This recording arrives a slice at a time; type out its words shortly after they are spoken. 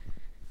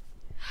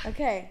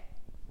Okay.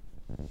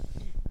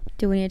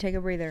 Do we need to take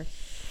a breather?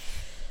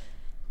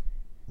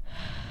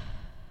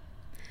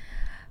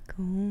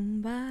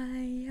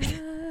 Kumbaya,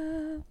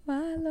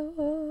 my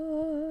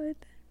Lord.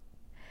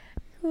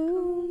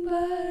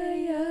 Kumbaya.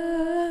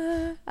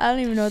 I don't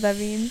even know what that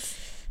means.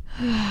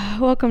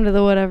 Welcome to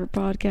the Whatever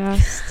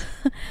Podcast.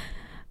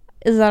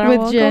 Is that our with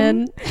welcome?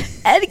 Jen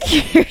and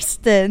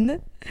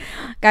Kirsten?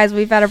 Guys,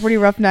 we've had a pretty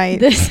rough night.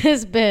 This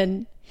has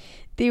been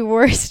the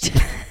worst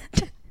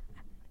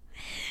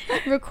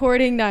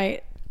recording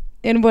night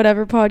in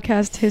Whatever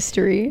Podcast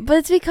history. But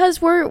it's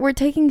because we're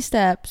taking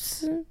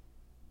steps.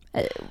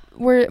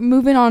 We're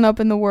moving on up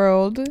in the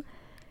world.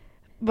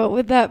 But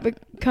with that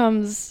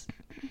becomes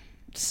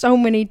so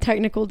many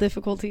technical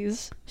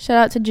difficulties. Shout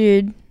out to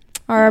Jude,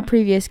 our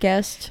previous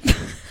guest,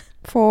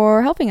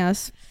 for helping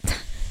us.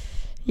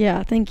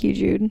 Yeah, thank you,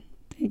 Jude.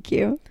 Thank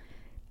you.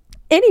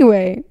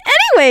 Anyways,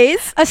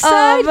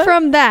 aside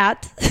from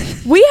that,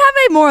 we have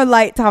a more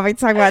light topic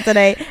to talk about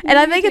today, and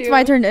I think it's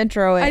my turn to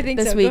intro it. I think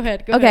this so. week.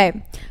 Go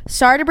ahead.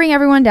 Sorry to bring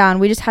everyone down.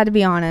 We just had to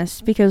be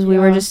honest because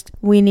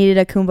we needed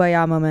a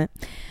kumbaya moment.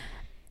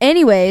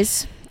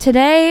 Anyways,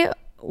 today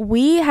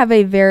we have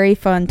a very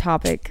fun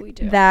topic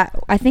that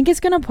I think is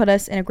going to put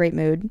us in a great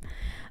mood.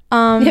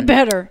 It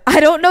better. I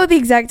don't know the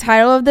exact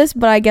title of this,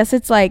 but I guess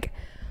it's like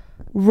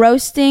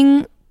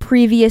roasting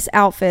previous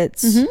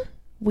outfits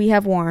we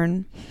have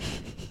worn.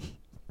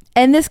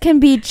 And this can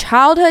be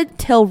childhood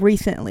till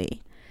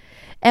recently.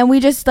 And we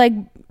just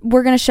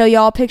we're going to show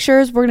y'all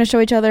pictures. We're going to show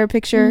each other a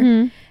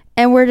picture.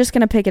 And we're just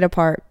going to pick it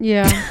apart.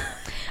 Yeah.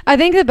 I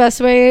think the best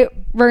way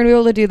we're going to be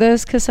able to do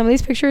this, because some of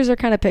these pictures are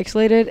kind of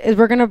pixelated, is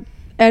we're going to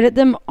edit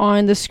them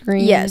on the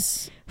screen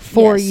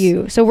for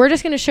you. So we're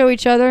just going to show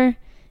each other,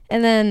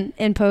 and then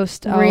in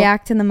post, I'll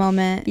react in the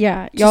moment.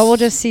 Yeah. Y'all will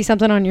just see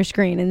something on your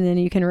screen, and then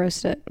you can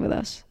roast it with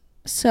us.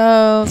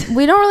 So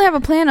we don't really have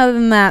a plan other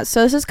than that.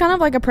 So this is kind of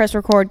like a press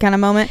record kind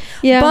of moment.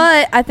 Yeah.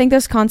 But I think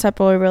this concept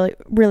will be really,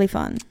 really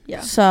fun.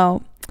 Yeah.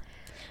 So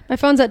my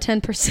phone's at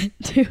 10%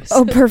 too.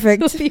 So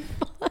perfect. It'll be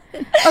fun.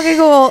 Okay,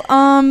 cool.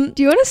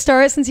 Do you want to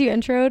start since you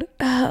introed?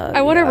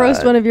 I want to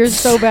roast one of yours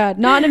so bad.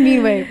 Not in a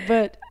mean way,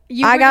 but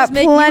I got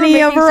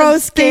plenty of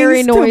roast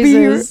scary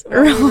noises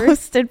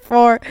roasted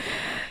for.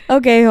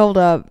 Okay, hold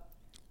up.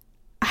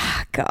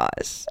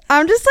 Gosh,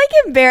 I'm just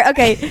embarrassed.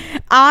 Okay,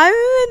 I'm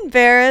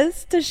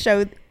embarrassed to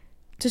show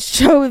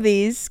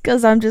these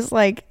because I'm just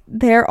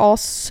they're all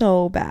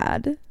so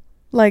bad.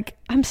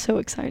 I'm so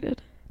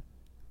excited.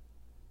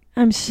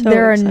 I'm so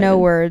there excited. Are no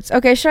words.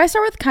 Okay, should I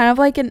start with kind of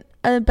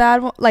a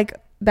bad one,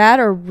 bad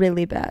or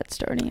really bad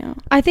starting out?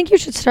 I think you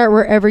should start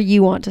wherever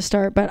you want to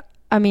start, but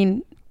I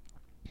mean,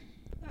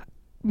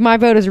 my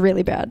vote is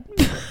really bad.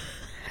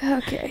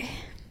 Okay.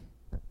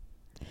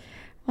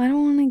 I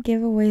don't want to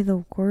give away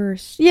the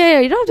worst.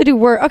 Yeah, you don't have to do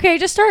work. Okay,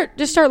 just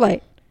start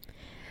light.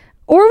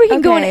 Or we can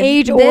go in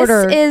age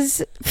order.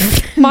 This is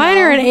mine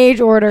are in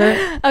age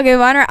order. Okay,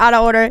 mine are out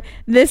of order.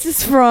 This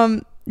is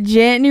from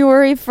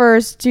January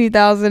 1st,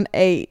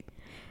 2008.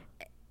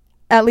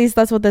 At least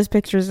that's what this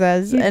picture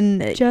says.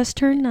 And just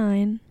turned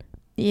 9.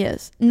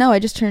 Yes. No, I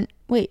just turned.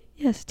 Wait.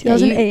 Yes,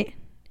 2008.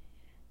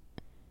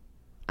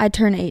 I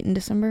turned 8 in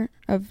December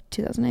of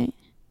 2008.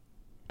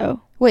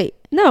 Oh. Wait.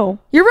 No.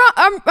 You're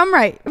wrong. I'm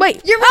right.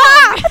 Wait. You're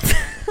wrong.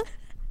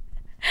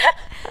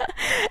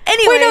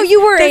 Anyway, no,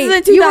 you were 8.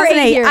 This is in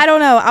 2008. I don't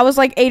know. I was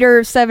 8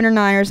 or 7 or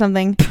 9 or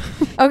something.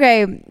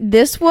 Okay.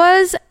 This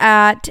was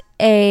at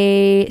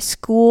a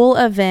school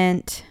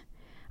event.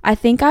 I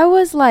think I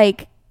was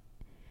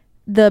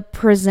the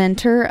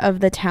presenter of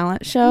the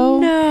talent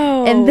show.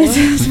 No. And this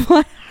is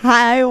what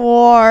I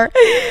wore.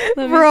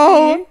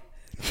 Bro.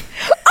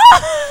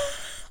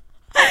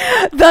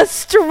 The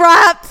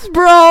straps,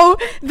 bro.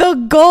 The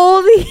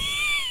gold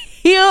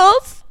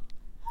heels.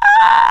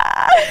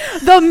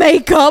 The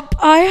makeup.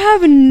 I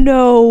have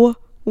no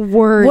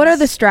words. What are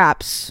the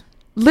straps?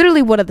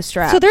 Literally, what are the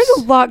straps? So there's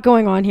a lot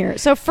going on here.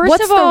 So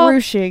first of all,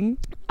 what's the ruching?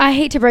 I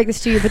hate to break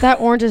this to you, but that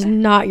orange is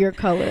not your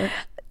color.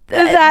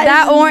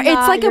 That orange,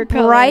 it's a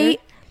bright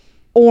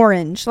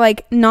orange,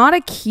 not a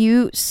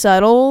cute,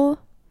 subtle.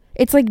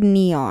 It's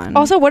neon.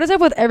 Also, what is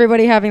up with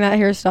everybody having that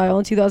hairstyle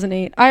in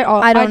 2008?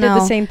 I did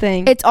the same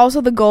thing. It's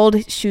also the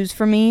gold shoes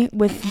for me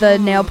with the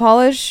nail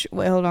polish.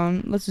 Wait, hold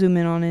on. Let's zoom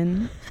in on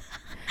it.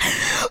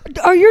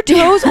 Are your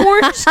toes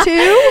orange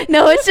too?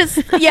 No, it's just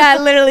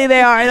literally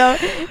they are though.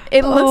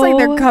 It looks like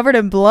they're covered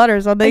in blood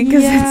or something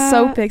because it's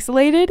so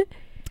pixelated.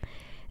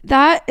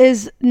 That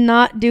is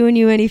not doing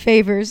you any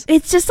favors.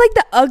 It's just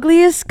the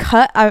ugliest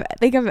cut I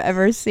think I've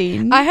ever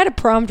seen. I had a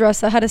prom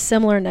dress that had a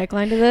similar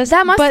neckline to this.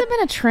 That must have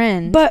been a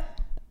trend. But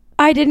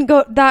I didn't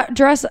go. That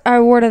dress I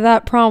wore to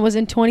that prom was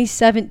in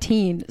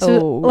 2017.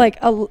 So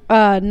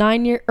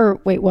 9 year or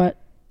wait, what?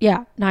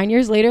 Yeah, 9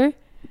 years later.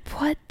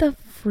 What the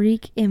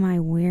freak am I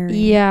wearing?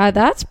 Yeah,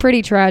 that's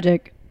pretty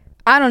tragic.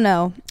 I don't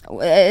know.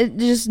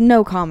 Just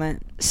no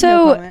comment.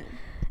 So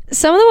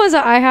some of the ones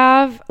that I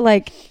have,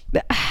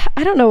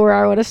 I don't know where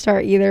I want to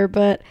start either,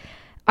 but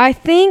I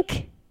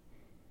think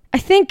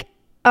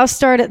I'll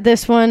start at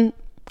this one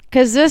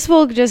because this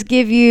will just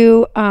give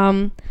you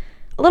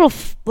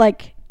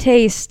like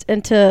taste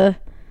into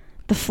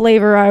the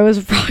flavor I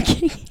was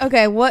rocking.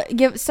 Okay,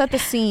 set the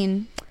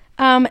scene.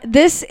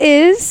 This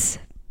is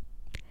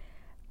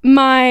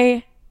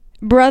my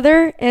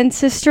brother and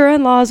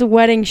sister-in-law's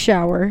wedding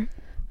shower.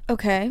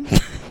 Okay.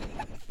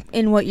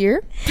 In what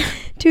year?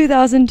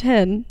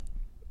 2010.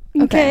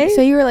 Okay.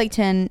 So you were like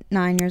 9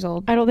 years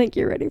old. I don't think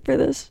you're ready for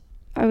this.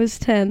 I was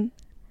 10.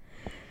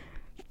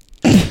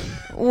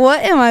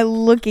 What am I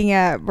looking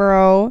at,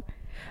 bro?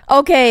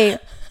 Okay.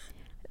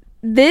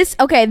 This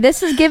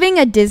is giving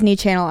a Disney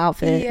Channel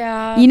outfit.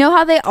 Yeah. You know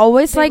how they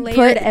always like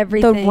put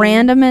everything. The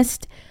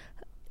randomest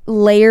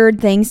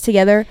layered things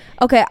together?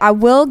 Okay, I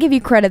will give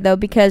you credit though,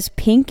 because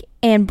pink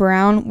and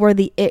brown were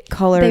the it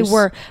colors. They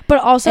were. But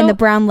also, and the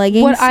brown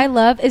leggings. What I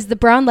love is the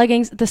brown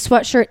leggings, the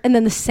sweatshirt, and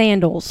then the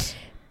sandals.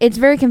 It's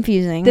very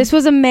confusing. This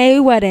was a May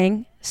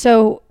wedding,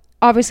 so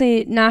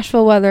obviously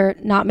Nashville weather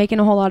not making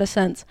a whole lot of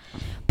sense.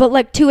 But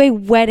like to a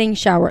wedding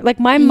shower. Like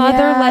my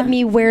mother let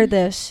me wear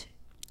this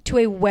to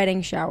a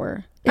wedding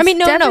shower. It's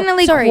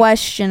definitely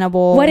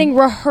questionable. Wedding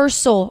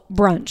rehearsal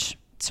brunch.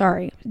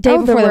 Sorry. Day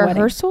before the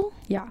rehearsal? Wedding.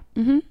 Yeah.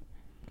 Mm-hmm.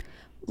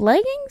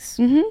 Leggings?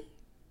 Mm-hmm.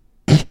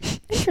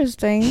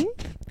 Interesting.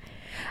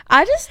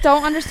 I just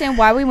don't understand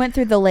why we went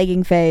through the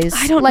legging phase.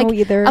 I don't know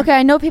either. Okay,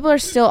 I know people are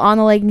still on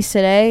the leggings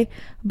today,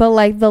 but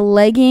like the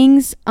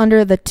leggings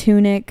under the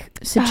tunic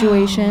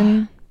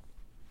situation.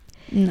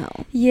 No.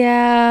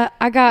 Yeah,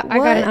 I got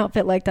an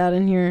outfit like that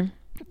in here.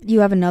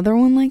 You have another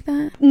one like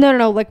that?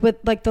 No, like with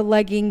like the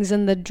leggings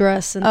and the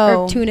dress and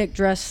or tunic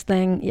dress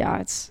thing. Yeah,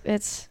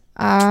 it's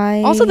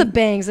also the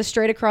bangs, the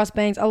straight across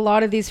bangs. A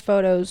lot of these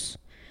photos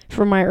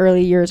from my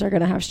early years are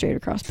gonna have straight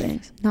across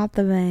bangs. Not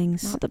the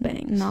bangs. Not the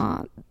bangs.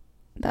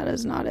 That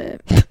is not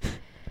it.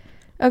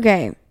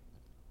 Okay.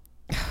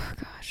 Oh,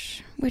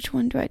 gosh. Which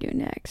one do I do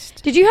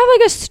next? Did you have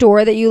like a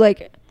store that you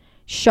like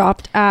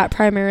shopped at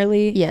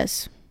primarily?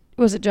 Yes.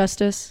 Was it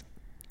Justice?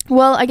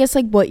 Well, I guess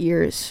like what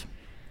years?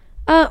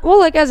 Well,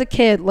 like as a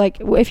kid, like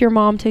if your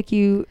mom took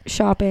you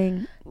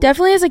shopping.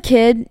 Definitely as a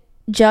kid,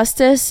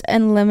 Justice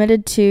and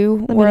Limited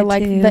 2 were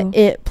like the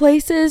it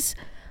places.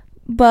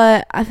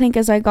 But I think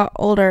as I got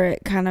older,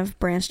 it kind of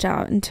branched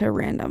out into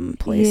random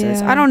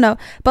places. Yeah. I don't know.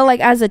 But like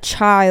as a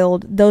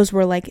child, those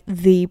were like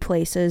the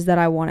places that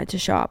I wanted to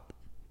shop.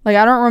 Like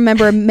I don't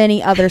remember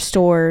many other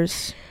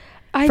stores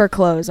for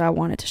clothes I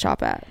wanted to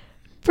shop at.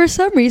 For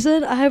some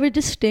reason, I have a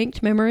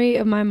distinct memory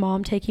of my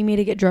mom taking me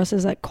to get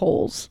dresses at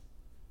Kohl's.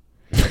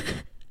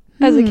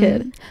 As a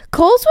kid.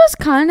 Kohl's was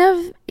kind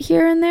of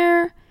here and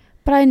there,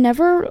 but I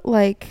never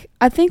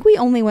I think we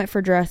only went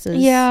for dresses.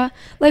 Yeah.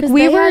 Like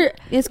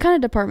it's kind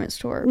of department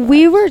store.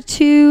 We were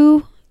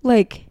too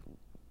like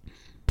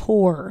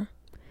poor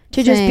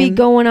to just be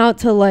going out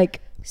to what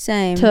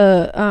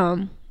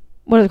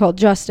is it called?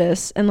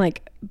 Justice and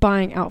like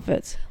buying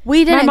outfits.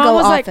 We didn't go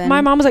often.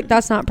 My mom was like,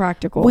 that's not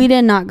practical. We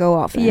did not go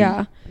often.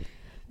 Yeah.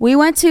 We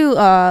went to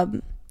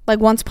like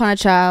Once Upon a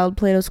Child,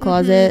 Plato's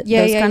Closet,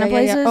 those kind of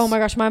places. Yeah. Oh my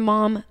gosh, my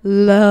mom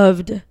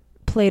loved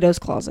Plato's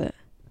Closet.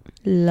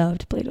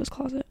 Loved Plato's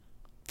Closet.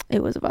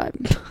 It was a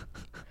vibe.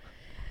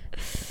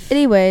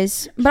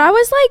 Anyways, but I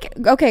was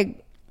like,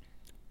 okay,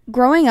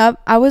 growing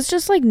up, I was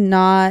just like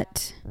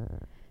not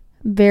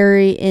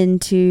very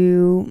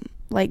into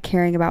like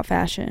caring about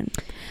fashion.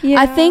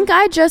 Yeah. I think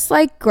I just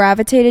like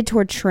gravitated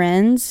toward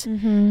trends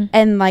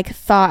and like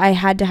thought I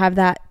had to have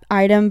that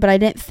item, but I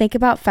didn't think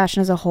about fashion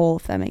as a whole,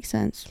 if that makes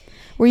sense.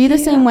 Were you the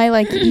same way?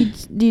 Like you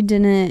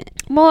didn't?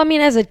 Well, I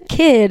mean, as a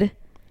kid,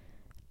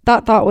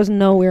 that thought was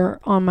nowhere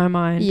on my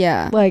mind.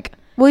 Yeah. Like,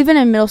 well, even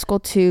in middle school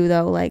too,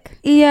 though. Like,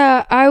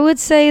 yeah, I would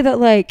say that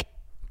like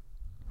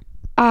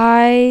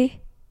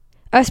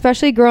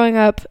especially growing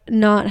up,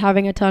 not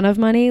having a ton of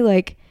money,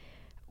 like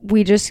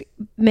we just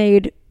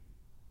made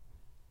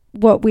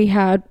what we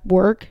had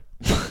work.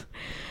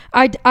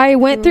 I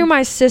went through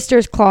my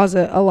sister's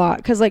closet a lot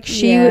because like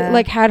she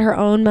like had her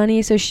own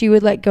money, so she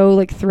would like go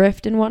like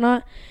thrift and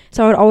whatnot.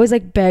 So I would always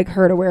like beg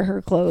her to wear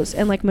her clothes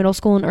in like middle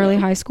school and early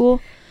high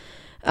school.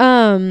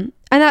 And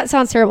that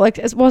sounds terrible. Like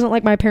it wasn't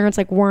like my parents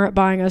like weren't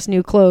buying us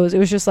new clothes. It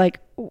was just like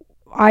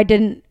we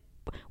didn't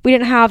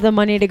have the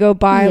money to go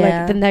buy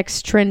like the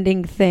next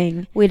trending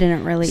thing. We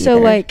didn't really. So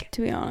either, like,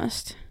 to be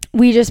honest,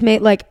 we just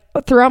made like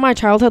throughout my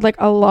childhood, like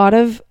a lot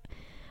of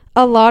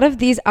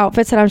these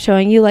outfits that I'm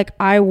showing you, like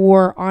I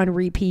wore on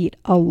repeat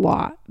a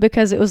lot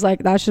because it was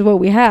like that's just what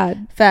we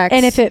had. Facts.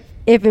 And if it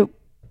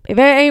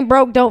ain't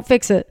broke, don't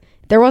fix it.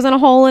 There wasn't a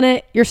hole in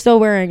it, you're still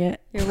wearing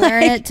it. You're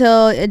wearing it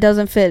till it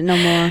doesn't fit no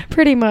more.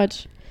 Pretty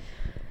much.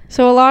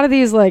 So a lot of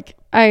these, like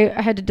I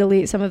had to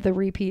delete some of the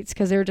repeats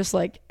because they were just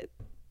like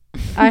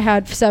I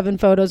had 7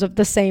 photos of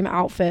the same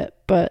outfit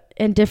but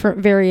in different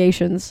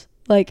variations.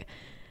 Like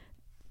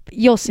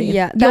you'll see.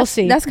 Yeah, you'll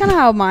see. That's kind of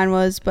how mine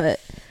was, but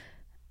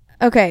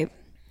okay.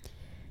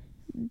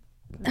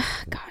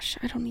 Gosh,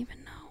 I don't even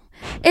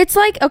know. It's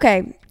like,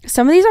 okay,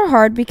 some of these are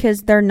hard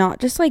because they're not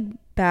just like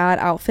bad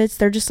outfits.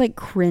 They're just like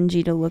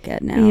cringy to look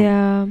at now.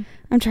 Yeah.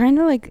 I'm trying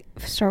to like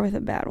start with a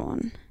bad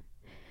one.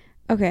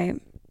 Okay.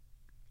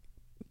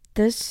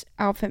 This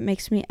outfit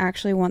makes me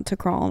actually want to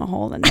crawl in a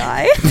hole and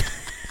die.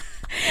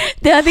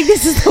 I think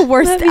this is the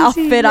worst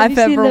outfit I've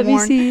ever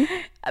worn.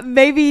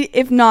 Maybe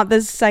if not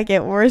the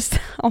second worst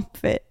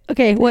outfit.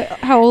 Okay,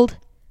 how old?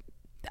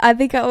 I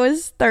think I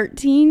was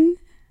 13.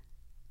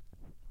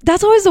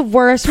 That's always the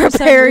worst.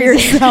 Prepare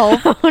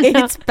yourself. Oh, no.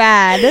 It's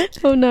bad.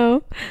 Oh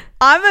no.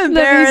 I'm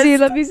embarrassed.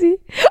 Let me see.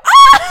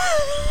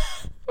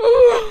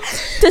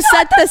 To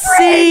set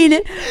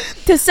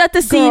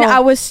the scene, I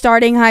was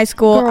starting high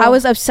school. Girl. I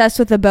was obsessed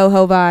with the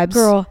boho vibes.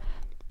 Girl.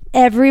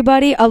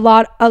 Everybody, a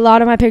lot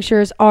of my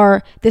pictures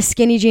are the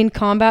skinny jean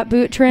combat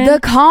boot trend. The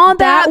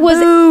combat boot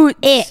was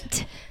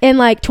it in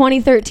like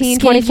 2013,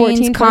 skinny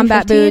 2014, jeans,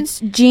 combat boots,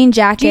 jean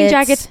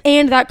jackets,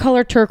 and that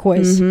color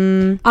turquoise.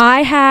 Mm-hmm.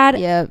 I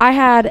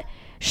had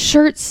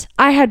shirts.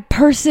 I had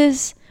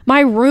purses.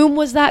 My room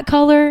was that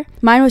color.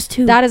 Mine was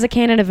too. That is a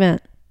canon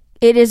event.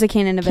 It is a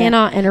canon event.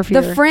 Cannot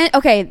interfere.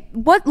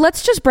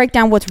 Let's just break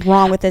down what's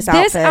wrong with this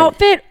outfit. This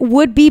outfit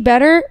would be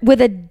better with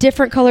a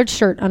different colored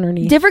shirt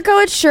underneath. Different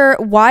colored shirt.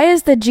 Why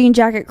is the jean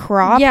jacket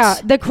cropped? Yeah,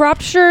 the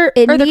cropped shirt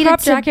or the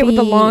cropped jacket with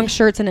the long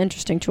shirt's an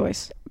interesting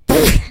choice.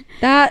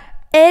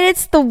 And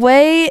it's the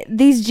way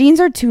these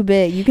jeans are too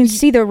big. You can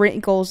see the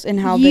wrinkles in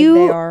how big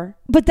they are.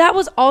 But that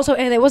was also,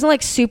 and it wasn't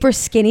like super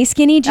skinny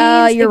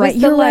jeans. You're right.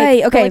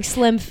 Okay, like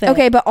slim fit.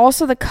 Okay, but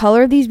also the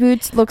color of these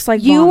boots looks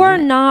like you vomit. Are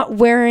not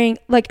wearing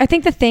like. I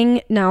think the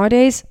thing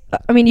nowadays.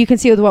 I mean, you can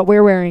see with what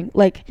we're wearing.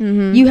 Like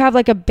you have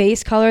like a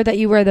base color that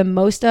you wear the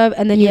most of,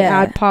 and then you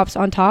add pops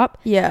on top.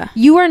 Yeah.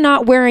 You are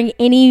not wearing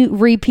any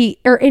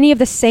repeat or any of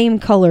the same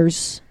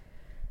colors.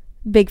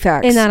 Big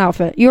facts. In that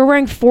outfit. You're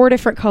wearing 4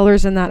 different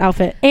colors in that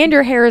outfit. And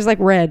your hair is like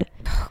red.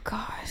 Oh,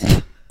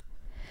 God.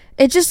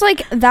 It's just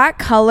like that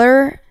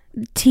color,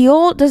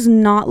 teal, does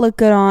not look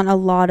good on a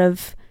lot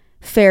of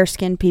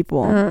fair-skinned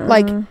people.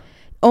 Like,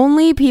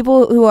 only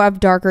people who have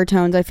darker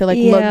tones, I feel like,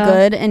 look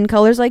good in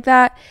colors like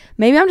that.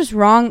 Maybe I'm just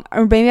wrong,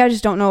 or maybe I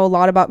just don't know a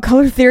lot about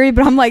color theory,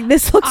 but I'm like,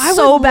 this looks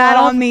so bad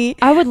on me.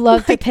 I would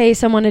love to pay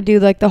someone to do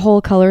like the whole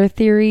color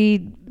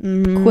theory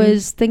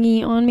quiz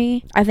thingy on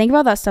me. I think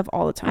about that stuff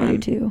all the time. I do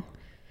too.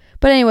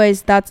 But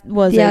anyways, that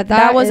was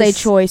a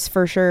choice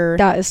for sure.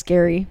 That is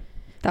scary.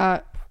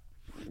 That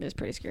is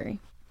pretty scary.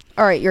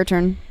 All right, your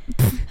turn.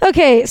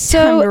 Okay,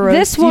 so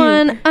this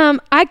one,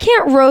 I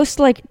can't roast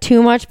like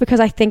too much because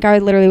I think I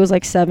literally was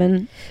like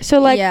 7. So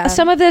like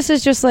some of this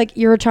is just like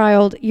you're a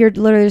child, you're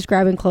literally just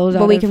grabbing clothes.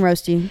 But we can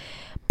roast you.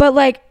 But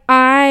like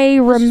I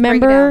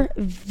remember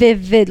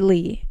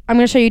vividly. I'm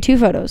gonna show you 2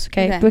 photos,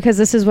 okay? Because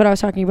this is what I was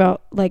talking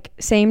about, like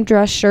same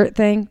dress shirt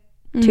thing,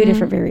 2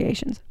 different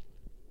variations.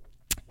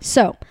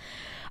 So,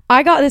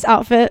 I got this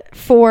outfit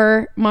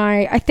for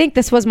I think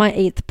this was my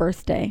 8th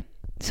birthday.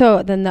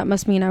 So, then that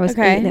must mean I was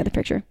 8 in the other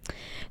picture.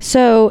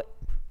 So,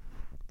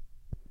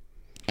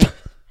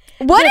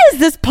 what is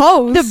this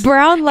pose? The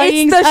brown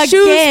leggings again. It's the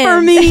shoes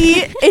for me.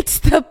 It's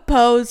the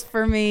pose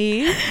for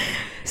me.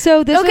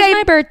 So, this was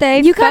my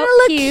birthday. You kind of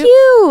look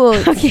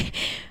cute. Okay.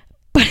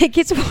 But it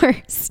gets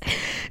worse.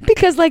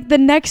 Because, like, the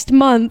next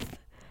month,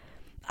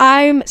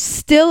 I'm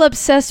still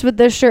obsessed with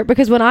this shirt.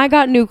 Because when I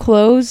got new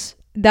clothes...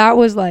 That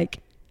was like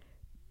a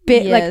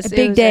big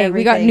day. Everything.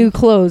 We got new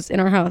clothes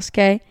in our house,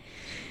 okay?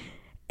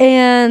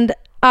 And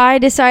I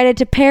decided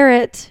to pair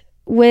it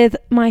with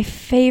my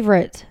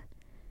favorite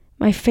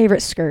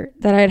skirt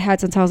that I had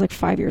since I was like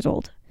 5 years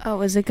old.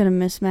 Oh, is it going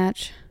to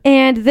mismatch?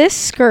 And this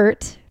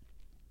skirt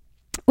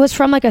was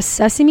from like a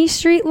Sesame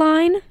Street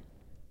line.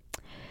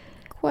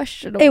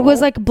 Questionable. It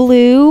was like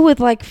blue with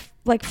like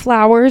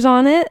flowers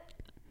on it.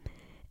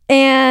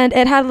 And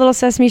it had a little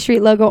Sesame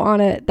Street logo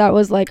on it that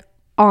was like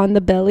on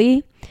the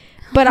belly,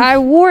 but I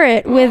wore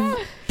it with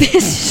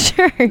this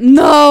shirt.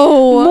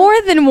 No,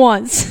 more than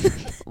once.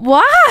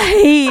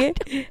 Why?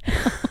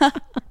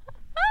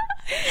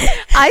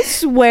 I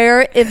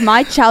swear, if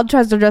my child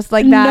tries to dress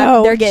like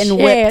that, they're getting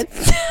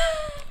whipped.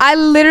 I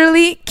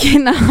literally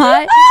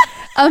cannot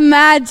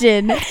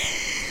imagine.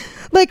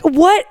 Like,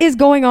 what is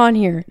going on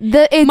here?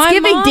 It's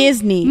giving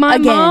Disney. My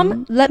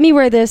mom let me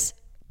wear this,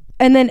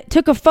 and then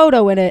took a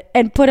photo in it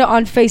and put it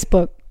on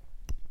Facebook.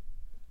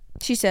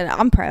 She said,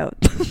 I'm proud.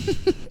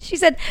 She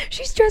said,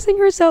 she's dressing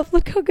herself.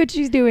 Look how good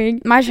she's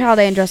doing. My child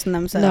ain't dressing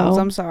themselves.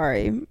 No. I'm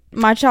sorry.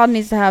 My child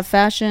needs to have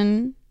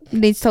fashion.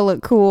 Needs to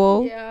look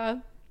cool. Yeah.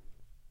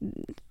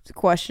 It's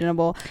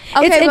questionable.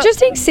 Okay, it's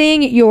interesting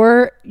seeing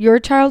your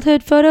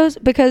childhood photos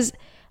because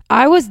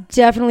I was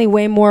definitely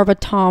way more of a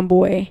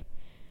tomboy.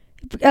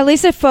 At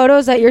least the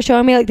photos that you're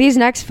showing me, like these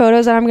next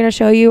photos that I'm going to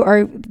show you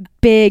are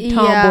big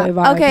tomboy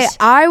vibes. Okay,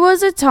 I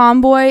was a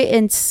tomboy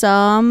in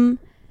some...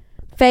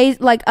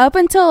 phase, like up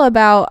until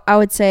about I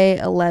would say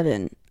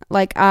 11.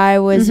 Like I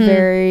was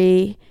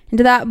very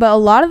into that, but a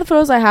lot of the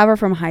photos I have are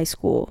from high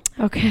school.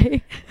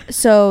 Okay.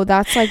 So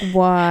that's like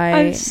why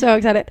I'm so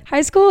excited.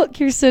 High school,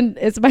 Kirsten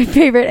is my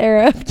favorite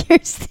era of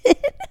Kirsten.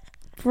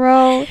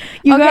 Bro,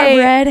 you got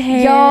red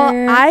hair.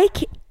 Y'all,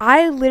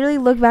 I literally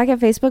look back at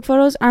Facebook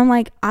photos. I'm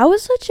like, I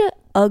was such a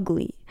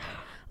ugly.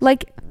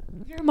 Like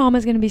your mom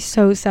is gonna be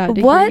so sad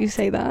to hear you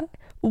say that.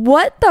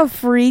 What the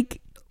freak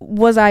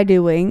was I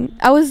doing?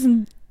 I was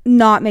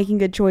not making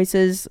good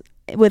choices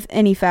with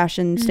any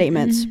fashion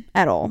statements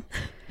at all.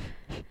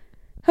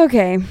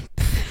 Okay.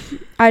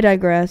 I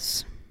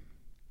digress.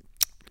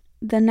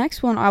 The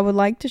next one I would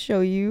like to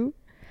show you.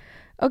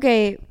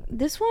 Okay,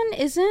 this one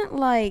isn't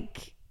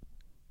like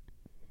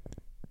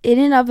in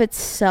and of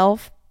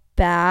itself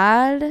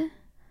bad.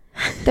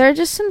 There are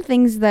just some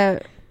things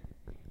that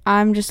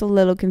I'm just a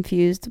little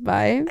confused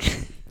by.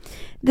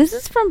 This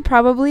is from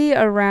probably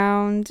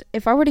around,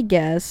 if I were to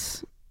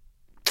guess,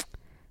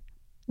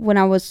 when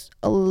I was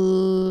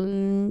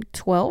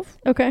 12.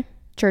 Okay.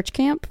 Church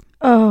camp.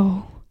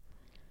 Oh.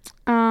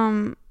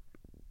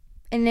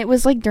 And it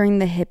was like during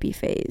the hippie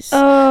phase.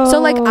 Oh. So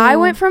like I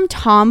went from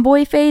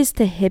tomboy phase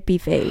to hippie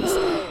phase.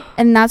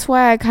 And that's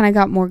why I kind of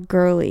got more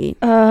girly.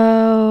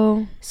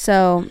 Oh.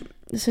 So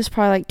this is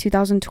probably like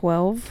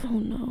 2012. Oh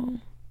no.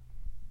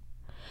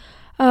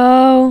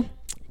 Oh.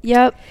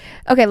 Yep.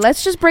 Okay,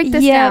 let's just break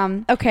this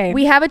down. Okay.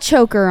 We have a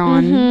choker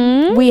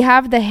on. We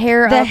have the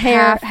hair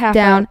half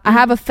down. I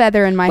have a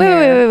feather in my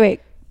hair. Wait.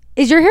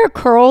 Is your hair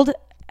curled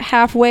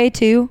halfway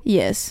too?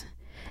 Yes.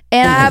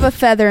 And I have a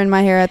feather in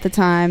my hair at the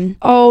time.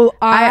 Oh,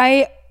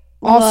 I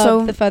also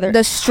love the feather.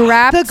 The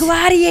straps. The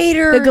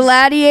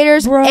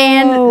gladiators. Bro.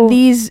 And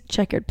these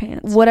checkered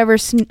pants. Whatever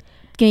skinny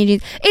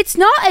jeans. It's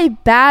not a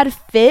bad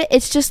fit.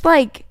 It's just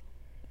like,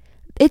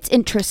 it's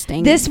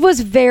interesting. This was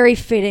very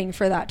fitting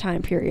for that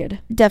time period.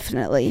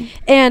 Definitely.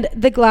 And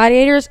the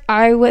gladiators,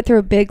 I went through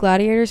a big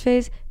gladiators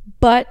phase,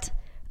 but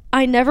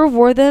I never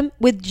wore them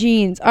with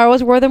jeans. I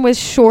always wore them with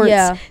shorts.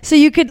 Yeah. So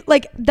you could,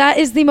 like, that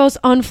is the most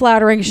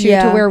unflattering shoe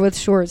to wear with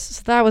shorts.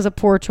 So that was a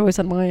poor choice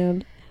on my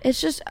end.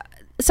 It's just,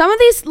 some of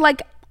these,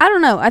 like, I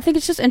don't know. I think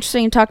it's just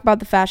interesting to talk about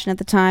the fashion at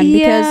the time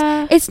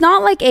because it's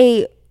not like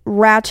a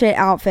ratchet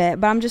outfit,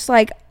 but I'm just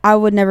like, I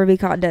would never be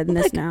caught dead in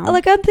this now.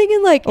 Like, I'm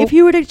thinking, like, if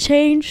you were to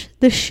change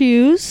the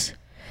shoes.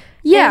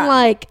 Yeah. And,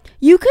 like,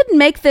 you could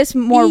make this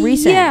more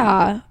recent.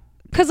 Yeah.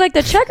 Because, like,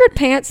 the checkered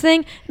pants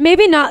thing,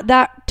 maybe not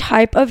that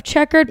type of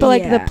checkered, but,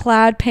 like, the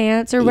plaid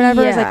pants or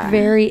whatever is, like,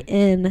 very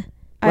in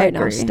right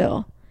now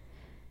still.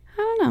 I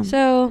don't know.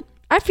 So,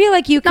 I feel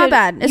like you could... Not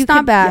bad. It's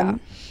not bad. Yeah.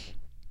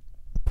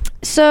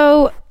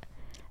 So...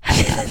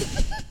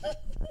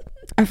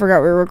 I forgot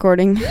we were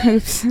recording.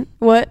 Oops.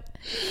 What?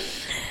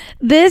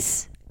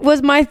 This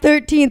was my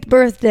 13th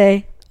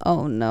birthday.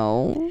 Oh,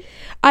 no.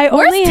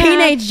 Where's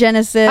Teenage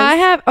Genesis? I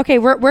have... Okay,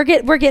 we're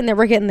getting there.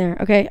 We're getting there.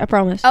 Okay, I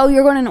promise. Oh,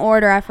 you're going in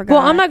order. I forgot.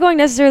 Well, I'm not going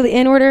necessarily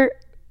in order.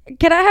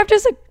 Can I have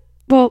just a...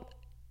 Well,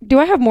 do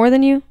I have more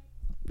than you?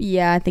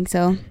 Yeah, I think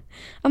so.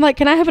 I'm like,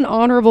 can I have an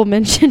honorable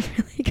mention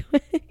really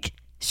quick?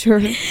 Sure.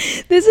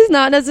 This is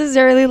not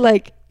necessarily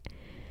like...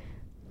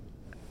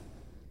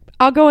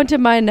 I'll go into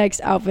my next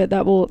outfit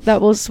that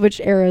will switch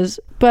eras.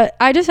 But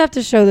I just have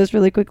to show this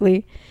really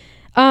quickly.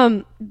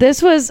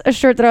 This was a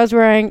shirt that I was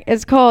wearing.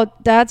 It's called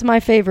Dad's My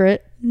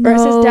Favorite. Or it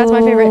says Dad's My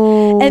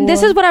Favorite. And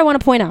this is what I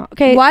want to point out.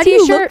 Okay. Why do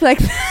you look like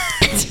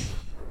that?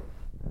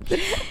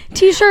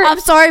 T-shirt. I'm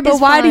sorry, but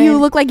why do you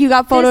look like you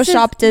got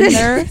photoshopped in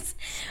there?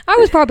 I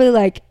was probably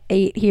like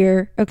 8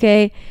 here.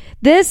 Okay.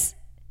 This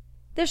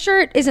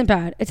shirt isn't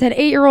bad. It's an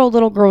 8-year-old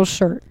little girl's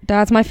shirt.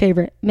 That's my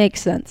favorite.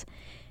 Makes sense.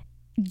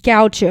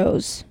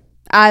 Gauchos.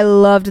 I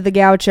loved the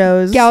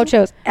gauchos.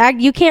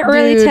 You can't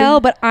really tell,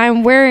 but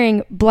I'm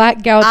wearing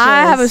black gauchos.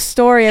 I have a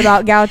story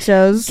about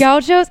gauchos.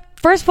 Gauchos.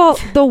 First of all,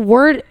 the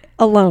word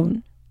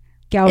alone.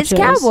 Gauchos. It's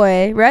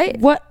cowboy, right?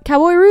 What?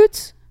 Cowboy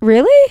roots?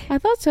 Really? I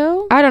thought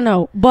so. I don't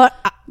know. But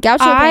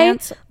Gaucho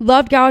pants.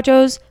 Loved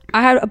gauchos.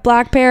 I had a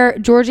black pair.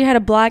 Georgie had a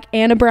black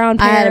and a brown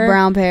pair. I had a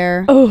brown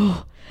pair.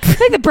 Oh. I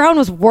think the brown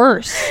was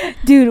worse.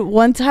 Dude,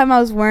 one time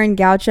I was wearing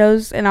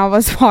gauchos and I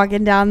was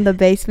walking down the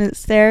basement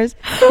stairs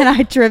and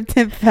I tripped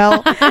and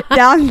fell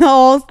down the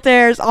whole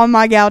stairs on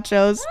my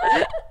gauchos.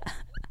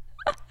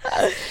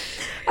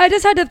 I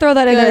just had to throw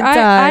that in there.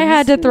 I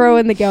had to throw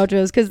in the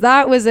gauchos because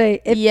that was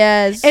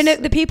yes. And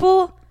the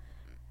people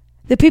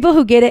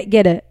who get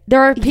it.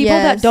 There are people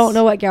that don't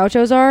know what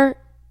gauchos are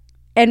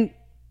and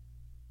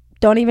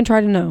don't even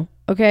try to know.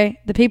 Okay,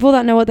 the people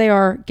that know what they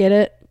are get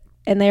it.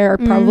 And they are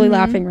probably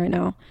laughing right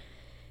now.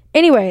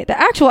 Anyway, the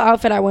actual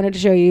outfit I wanted to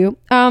show you.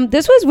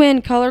 This was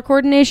when color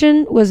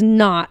coordination was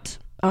not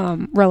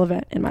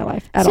relevant in my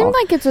life at all. Seems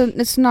like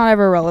it's not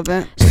ever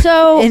relevant.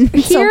 So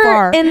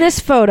here in this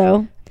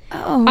photo,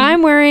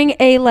 I'm wearing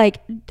a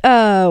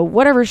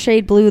whatever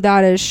shade blue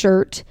that is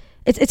shirt.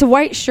 It's a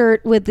white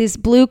shirt with these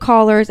blue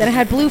collars and it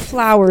had blue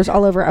flowers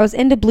all over. I was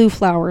into blue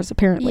flowers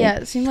apparently. Yeah,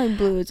 it seemed like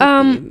blue is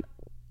a theme.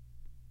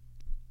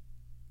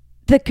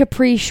 The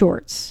capri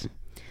shorts.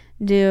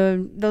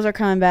 Dude, those are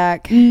coming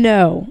back.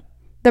 No.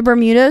 The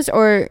Bermudas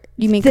or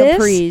you mean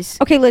capris?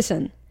 Okay,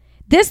 listen.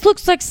 This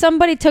looks like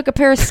somebody took a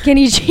pair of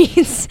skinny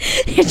jeans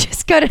and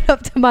just cut it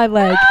up to my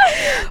leg.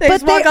 They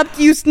just walk up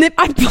to you, snip.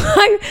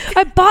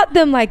 I bought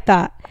them like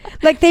that.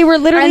 Like they were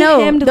literally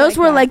hemmed. Those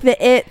were like the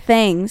it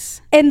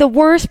things. And the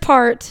worst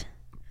part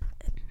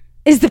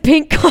is the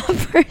pink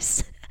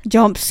Converse.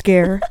 Jump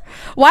scare.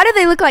 Why do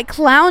they look like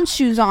clown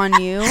shoes on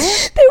you?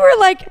 They were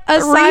like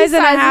a size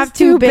and a half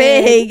too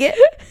big.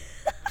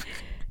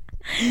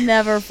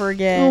 Never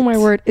forget. Oh my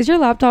word. Is your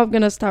laptop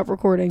gonna stop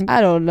recording?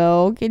 I don't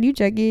know. Can you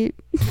check it?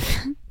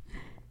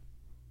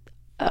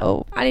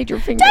 Oh, I need your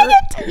finger. Dang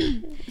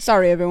it.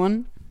 Sorry,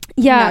 everyone.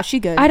 Yeah. No, she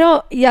good.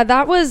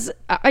 That was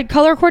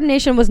color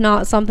coordination was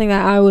not something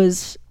that I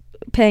was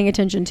paying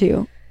attention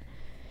to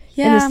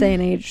in this day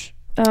and age.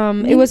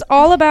 It was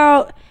all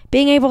about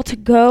being able to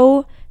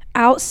go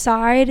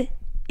outside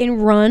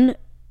and run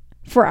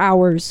for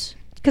hours,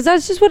 because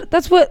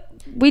that's what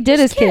we did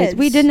as kids.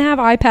 We didn't have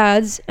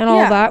iPads and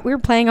all that. We were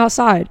playing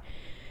outside.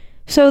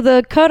 So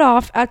the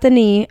cutoff at the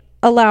knee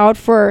allowed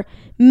for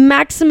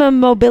maximum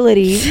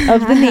mobility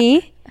of the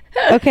knee.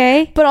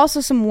 Okay. But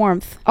also some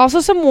warmth.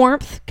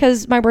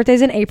 Because my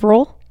birthday's in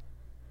April.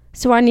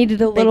 So I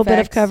needed a little bit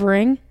of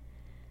covering.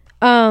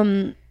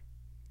 And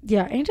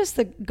just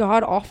the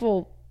god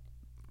awful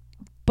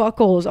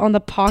buckles on the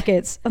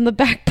pockets, on the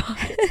back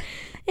pockets.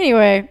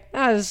 Anyway,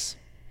 that's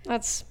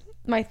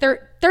my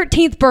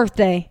 13th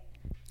birthday.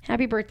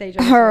 Happy birthday,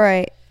 Joseph. All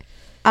right.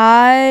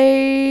 I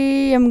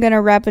am going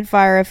to rapid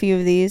fire a few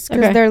of these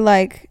because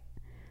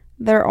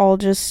they're all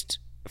just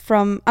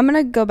from, I'm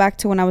going to go back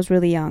to when I was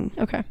really young.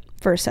 Okay.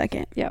 For a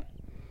second. Yep.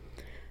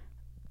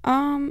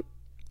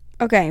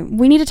 Okay.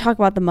 We need to talk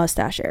about the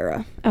mustache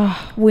era.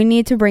 Oh. We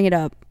need to bring it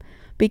up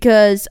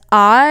because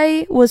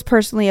I was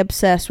personally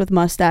obsessed with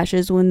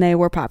mustaches when they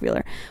were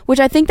popular, which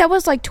I think that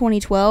was like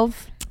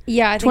 2012.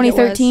 Yeah, I think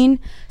 2013,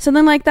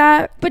 something like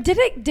that. But did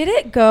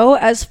it go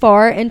as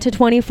far into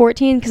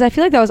 2014? Because I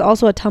feel like that was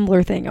also a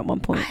Tumblr thing at one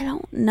point. I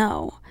don't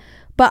know.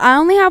 But I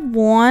only have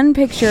one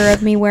picture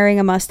of me wearing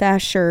a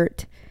mustache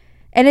shirt.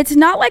 And it's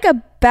not like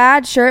a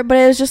bad shirt, but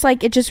it was just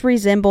like, it just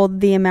resembled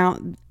the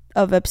amount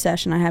of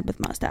obsession I had with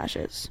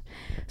mustaches.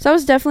 So I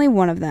was definitely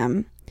one of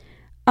them.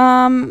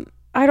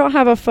 I don't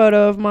have a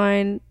photo of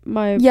mine,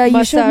 my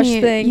mustache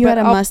thing. You had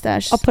a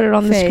mustache. I'll put it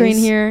on the screen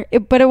here.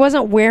 But it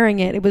wasn't wearing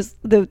it. It was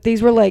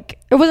these were like,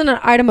 it wasn't an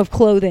item of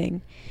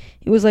clothing.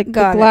 It was like the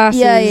glasses.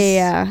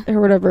 Yeah.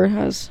 Or whatever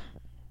has.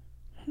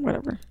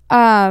 Whatever.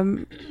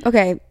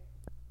 Okay.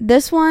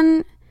 This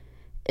one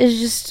is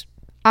just,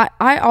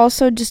 I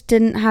also just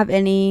didn't have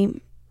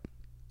any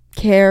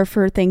care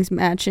for things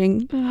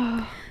matching.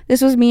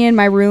 This was me in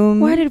my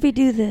room. Why did we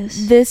do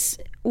this? This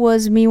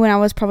was me when I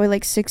was probably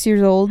like 6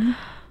 years old.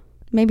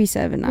 Maybe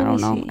 7. I don't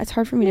know. It's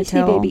hard for me to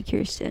tell. Baby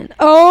Kirsten.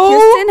 Oh,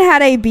 Kirsten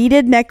had a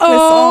beaded necklace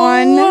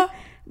on.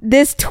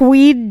 This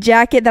tweed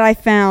jacket that I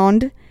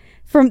found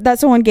that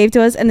someone gave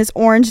to us, and this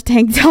orange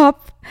tank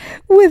top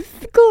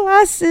with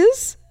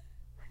glasses.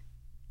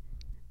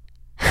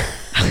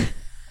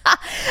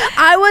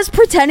 I was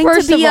pretending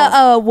to be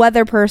a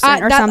weather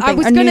person or something. I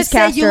was going to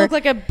say you look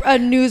like a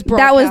news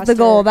broadcaster.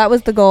 That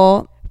was the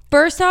goal.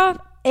 First off,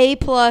 A+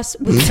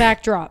 with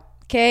backdrop.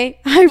 Okay,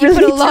 I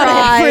really put a lot of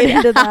effort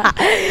into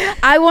that.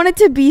 I wanted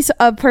to be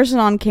a person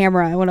on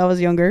camera when I was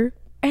younger,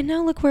 and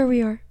now look where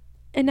we are.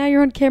 And now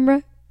you're on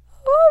camera.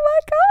 Oh my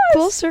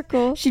gosh! Full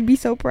circle. She'd be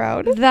so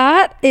proud.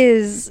 That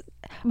is.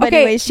 But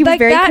okay, anyways, she was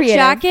very creative.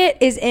 That jacket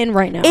is in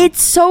right now.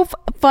 It's so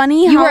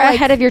funny. You were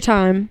ahead of your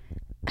time.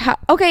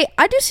 Okay,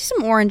 I do see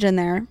some orange in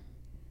there.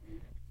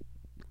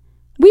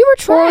 We were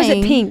trying. Or was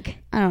it pink?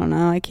 I don't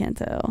know. I can't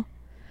tell.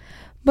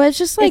 But it's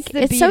just like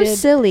it's so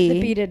silly.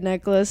 The beaded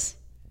necklace.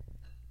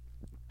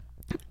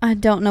 I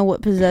don't know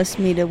what possessed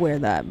me to wear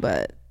that,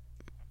 but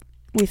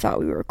we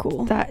thought we were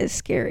cool. That is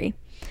scary.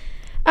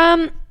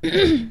 I'm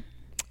gonna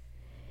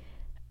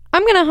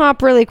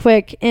hop really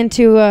quick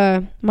into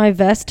my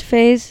vest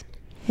phase.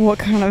 What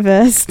kind of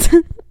vest?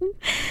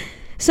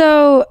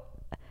 So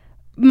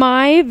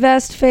my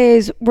vest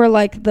phase were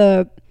like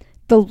the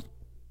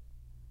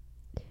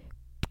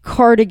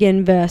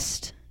cardigan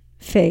vest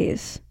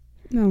phase.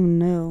 Oh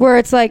no. Where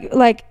it's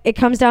like it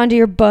comes down to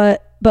your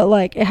butt, but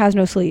like it has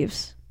no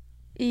sleeves.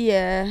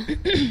 Yeah.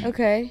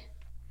 Okay.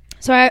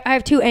 So I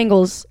have two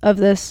angles of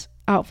this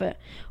outfit.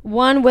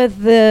 One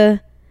with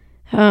the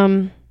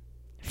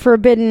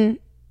forbidden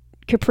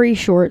capri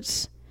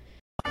shorts.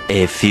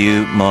 A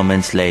few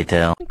moments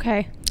later.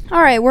 Okay.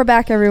 All right, we're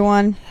back,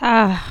 everyone.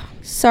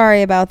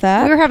 Sorry about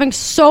that. We were having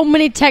so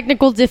many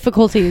technical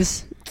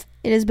difficulties.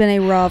 It has been a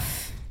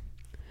rough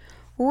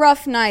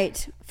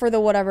night for the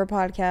Whatever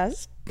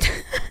podcast.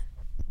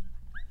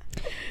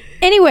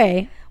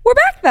 Anyway. We're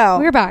back, though.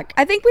 We're back.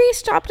 I think we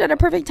stopped at a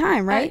perfect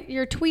time, right?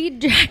 Your tweed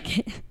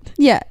jacket.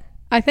 Yeah.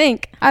 I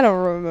think. I don't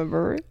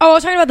remember. Oh, I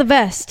was talking about the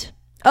vest.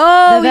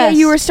 Oh, the vest. Yeah,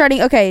 you were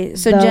starting. Okay,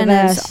 so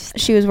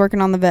she was working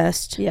on the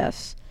vest.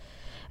 Yes.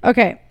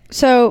 Okay,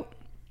 so.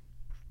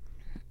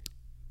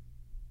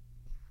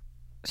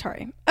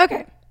 Sorry.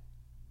 Okay.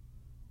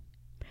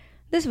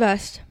 This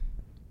vest.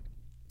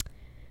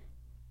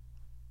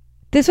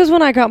 This was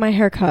when I got my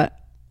hair cut.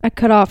 I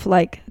cut off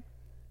like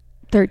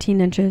 13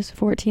 inches,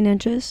 14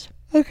 inches.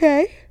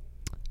 Okay.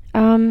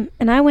 And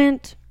I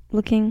went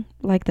looking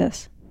like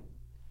this.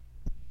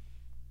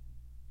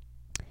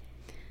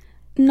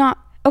 Not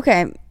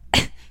okay.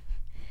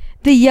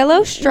 The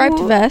yellow striped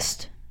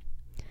vest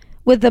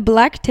with the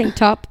black tank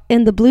top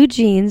and the blue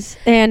jeans,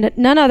 and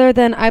none other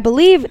than, I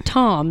believe,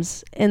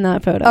 Tom's in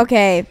that photo.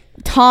 Okay.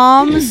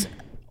 Tom's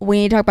we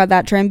need to talk about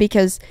that trend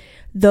because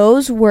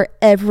those were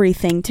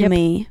everything to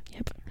me.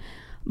 Yep.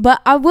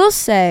 But I will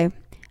say,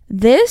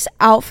 this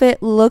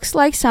outfit looks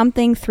like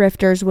something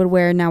thrifters would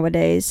wear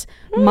nowadays,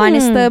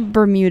 minus the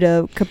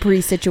Bermuda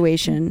capri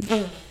situation.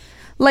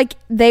 Like,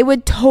 they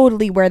would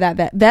totally wear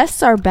that.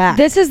 Vests are back.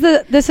 This is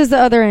the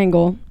other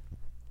angle.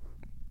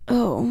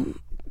 Oh,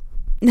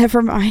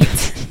 never mind.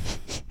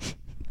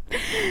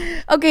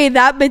 Okay,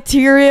 that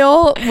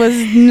material was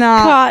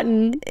not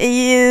cotton.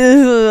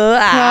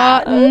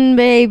 Cotton,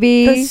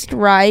 baby. The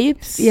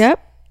stripes. Yep.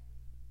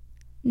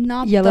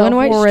 Not yellow and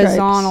white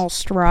horizontal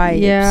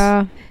stripes.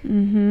 Yeah.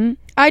 Mm-hmm.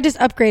 I just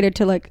upgraded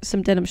to like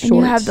some denim shorts.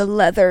 And you have the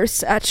leather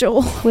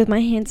satchel with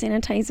my hand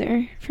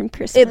sanitizer from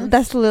Kirsten.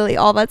 That's literally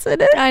all that's in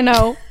it. I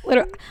know.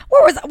 Literally.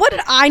 What did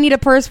I need a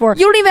purse for?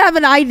 You don't even have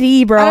an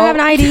ID, bro. I don't have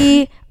an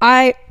ID.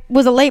 I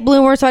was a late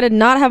bloomer, so I did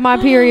not have my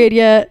period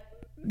yet.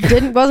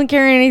 Wasn't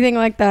carrying anything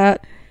like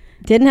that.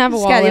 Didn't have a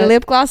wallet. Got your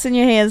lip gloss in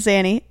your hand,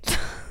 Sandy.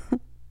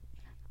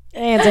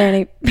 Hand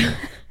Sandy.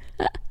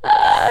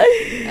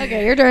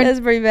 Okay, your turn. That's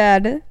pretty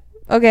bad.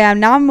 Okay,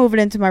 I'm moving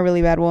into my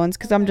really bad ones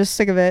because I'm just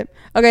sick of it.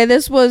 Okay,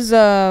 this was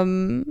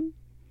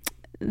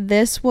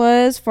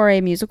for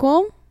a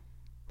musical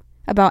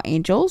about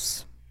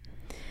angels.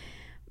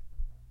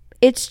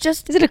 It's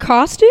just... Is it a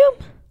costume?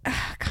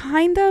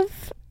 Kind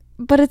of,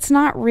 but it's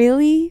not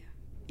really.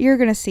 You're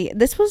gonna see it.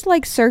 This was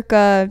like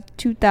circa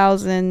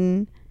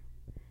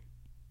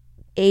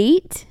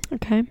 2008.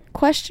 Okay.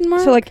 Question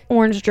mark? So like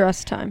orange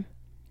dress time.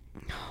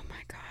 Oh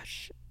my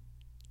gosh.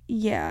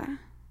 Yeah.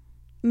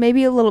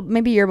 Maybe a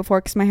year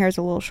before because my hair is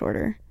a little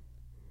shorter.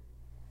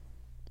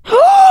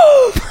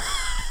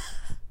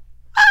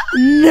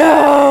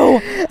 No!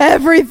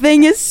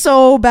 Everything is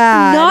so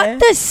bad. Not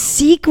the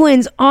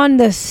sequins on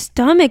the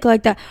stomach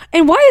like that.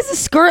 And why is the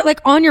skirt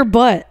like on your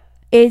butt?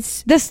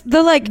 It's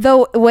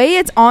the way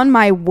it's on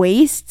my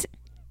waist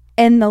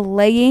and the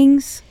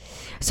leggings.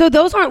 So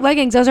those aren't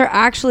leggings. Those are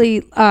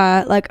actually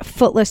like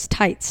footless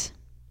tights.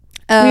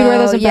 Oh, we wear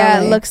those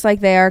it looks like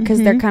they are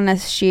because they're kind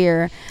of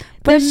sheer.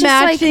 But the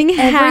matching like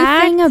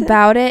hat. Everything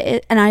about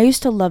it, and I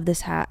used to love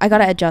this hat. I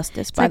gotta adjust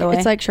this, by the way.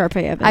 It's like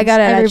Sharpay Evans. I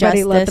gotta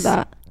Everybody adjust loved this.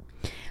 that.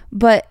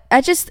 But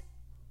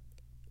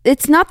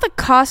it's not the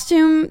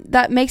costume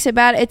that makes it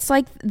bad. It's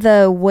like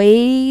the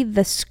way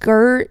the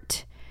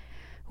skirt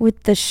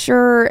with the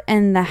shirt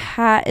and the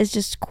hat is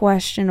just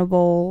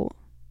questionable.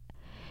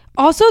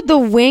 Also, the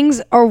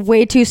wings are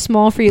way too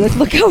small for you. Like,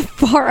 look how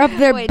far up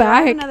their back. Do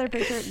I have another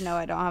picture? No,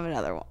 I don't have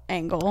another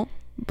angle.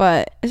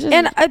 But it's just...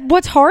 And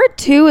what's hard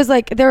too is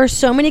like there are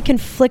so many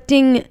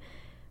conflicting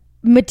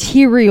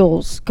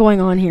materials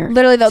going on here.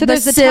 Literally, the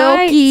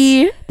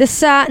silky, tights, the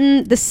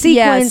satin, the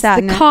sequins,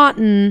 the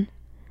cotton.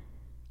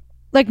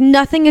 Like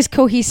nothing is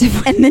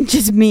cohesive. And then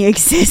just me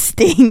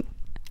existing,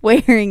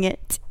 wearing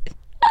it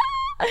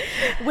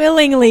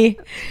willingly.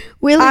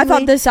 I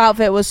thought this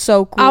outfit was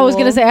so cool. I was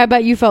gonna say, I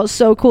bet you felt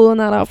so cool in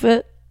that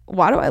outfit.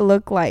 Why do I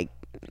look like?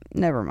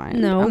 Never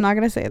mind. No, I'm not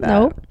gonna say that.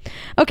 No.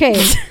 Okay.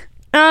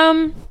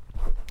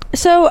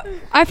 So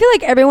I feel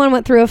like everyone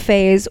went through a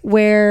phase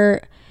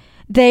where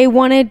they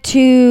wanted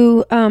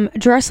to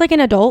dress like an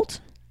adult.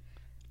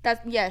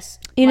 Yes.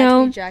 You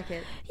know,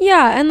 jacket.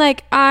 Yeah, and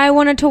like I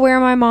wanted to wear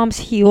my mom's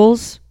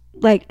heels,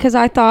 like because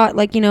I thought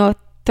like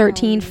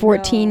 13,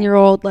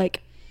 14-year-old,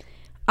 like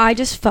I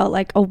just felt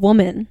like a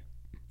woman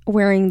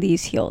wearing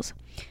these heels.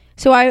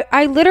 So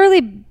I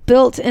literally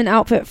built an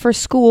outfit for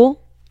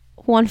school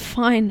one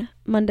fine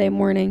Monday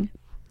morning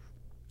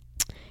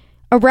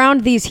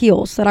around these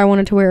heels that I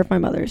wanted to wear with my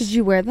mother's. Did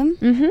you wear them?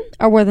 Mm-hmm.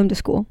 I wore them to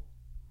school.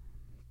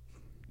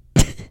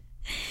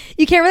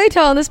 You can't really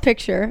tell in this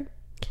picture.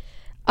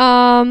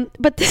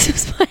 But this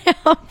is my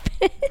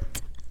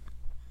outfit.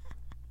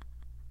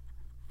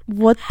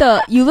 What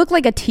the? You look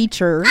like a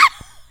teacher.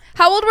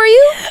 How old were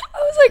you? I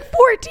was like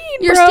 14,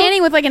 You're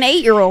standing with like an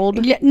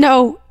 8-year-old. Yeah,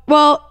 no.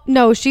 Well,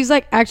 no, she's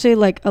like actually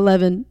like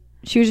 11.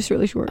 She was just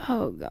really short.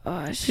 Oh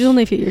gosh. She's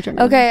only a few years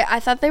younger. Okay, I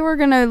thought they were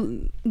gonna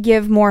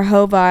give more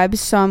hoe vibes,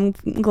 so I'm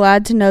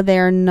glad to know they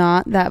are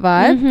not that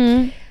vibe.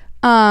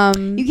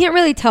 Mm-hmm. You can't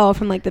really tell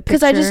from like the picture.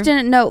 Because I just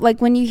didn't know,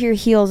 like when you hear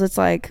heels, it's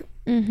like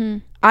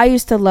I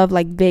used to love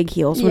like big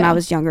heels when I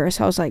was younger,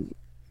 so I was like,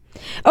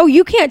 oh,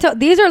 you can't tell.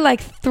 These are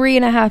like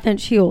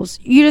 3.5-inch heels.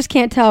 You just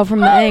can't tell from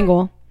the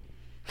angle.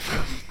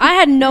 I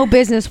had no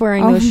business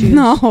wearing those shoes.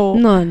 No,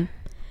 none,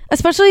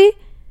 especially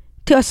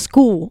to a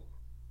school.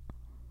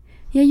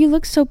 Yeah, you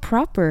look so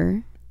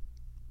proper.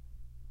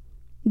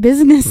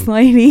 Business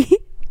lady.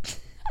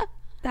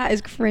 That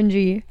is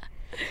cringy.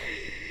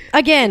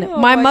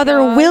 Again, my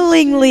mother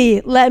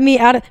willingly let me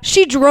out of...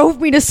 She drove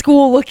me to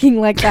school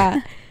looking like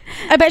that.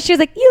 I bet she was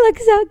like, you look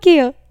so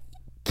cute.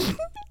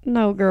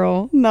 No,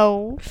 girl.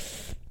 No.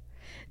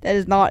 That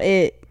is not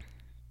it.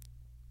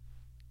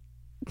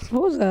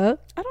 What was that?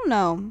 I don't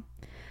know.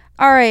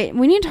 All right,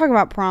 we need to talk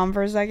about prom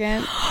for a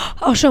second.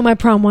 I'll show my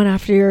prom one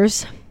after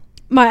yours.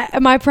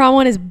 My prom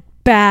one is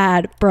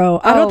bad, bro.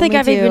 I don't think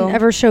I've even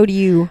ever showed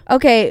you.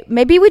 Okay,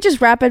 maybe we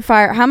just rapid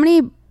fire. How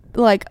many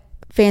like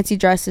fancy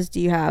dresses do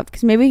you have?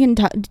 Because maybe we can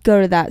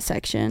go to that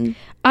section.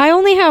 I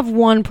only have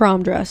one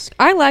prom dress.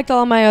 I liked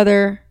all my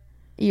other...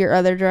 Your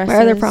other dresses?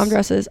 My other prom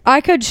dresses. I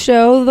could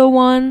show the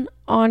one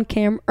on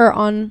camera or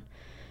on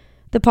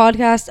the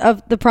podcast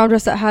of the prom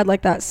dress that had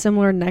like that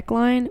similar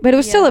neckline, but it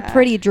was still a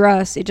pretty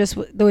dress. It just,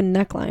 the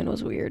neckline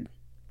was weird.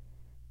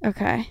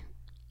 Okay.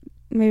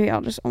 Maybe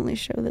I'll just only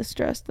show this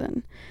dress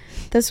then.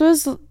 This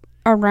was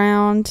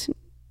around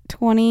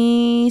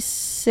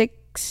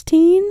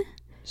 2016.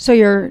 So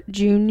your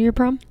junior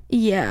prom?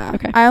 Yeah.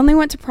 Okay. I only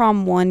went to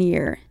prom 1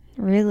 year.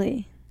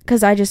 Really?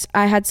 Because I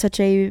had such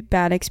a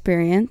bad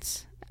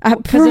experience.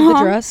 Because of the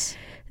dress?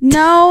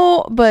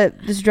 No,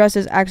 but this dress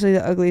is actually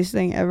the ugliest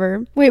thing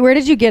ever. Wait, where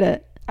did you get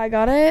it? I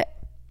got it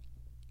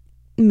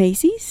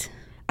Macy's.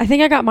 I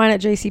think I got mine at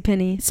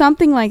JCPenney.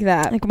 Something like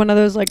that. Like one of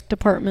those like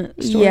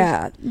department stores.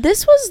 Yeah.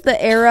 This was the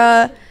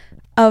era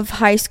of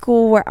high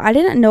school where I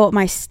didn't know what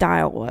my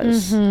style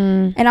was.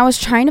 Mm-hmm. And I was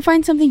trying to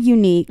find something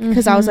unique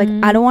because I was like,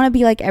 I don't want to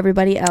be like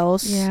everybody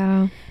else.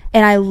 Yeah.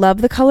 And I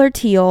love the color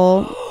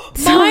teal.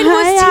 Mine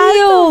was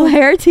teal.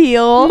 Hair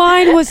teal.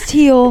 Mine was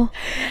teal.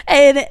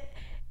 And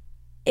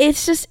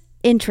it's just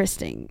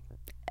interesting.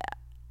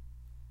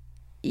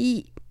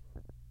 Okay,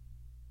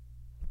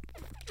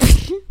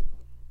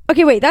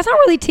 wait, that's not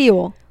really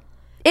teal.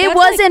 It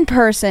was like, in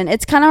person.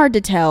 It's kind of hard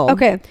to tell.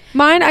 Okay.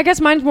 I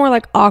guess mine's more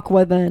like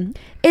aqua then.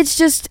 It's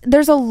just,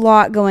 there's a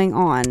lot going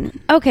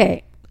on.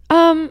 Okay.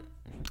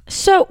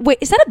 So wait,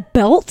 is that a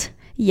belt?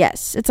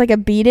 Yes. It's like a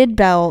beaded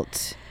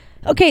belt.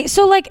 Okay,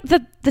 so like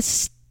the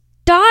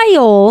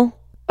style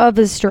of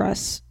this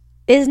dress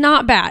is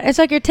not bad. It's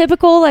like your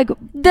typical like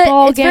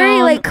ball it's gown.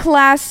 very like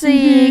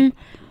classy,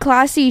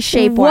 classy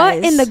shape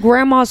wise. What in the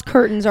grandma's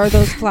curtains are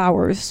those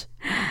flowers?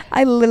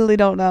 I literally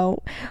don't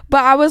know.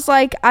 But I was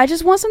like, I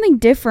just want something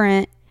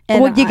different.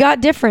 And well, you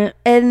got different.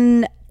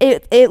 And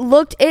it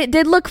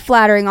did look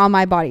flattering on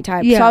my body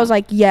type. Yeah. So I was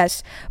like,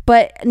 yes.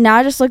 But now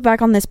I just look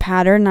back on this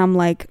pattern and I'm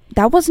like,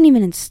 that wasn't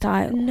even in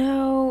style.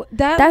 No,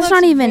 that's looks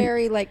not even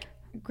very like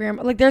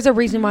grandma. Like there's a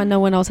reason why no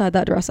one else had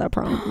that dress at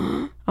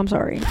prom. I'm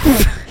sorry.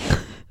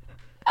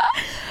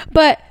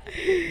 But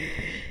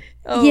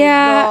oh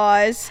yeah,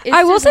 gosh.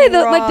 I will say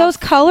that like those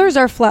colors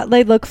are flat.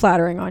 They look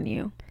flattering on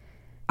you.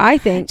 I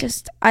think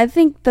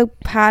the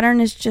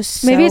pattern is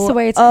just maybe it's the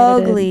way it's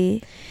ugly.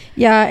 Edited.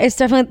 Yeah, it's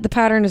definitely the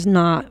pattern is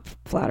not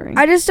flattering.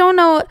 I just don't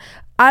know.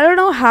 I don't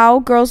know how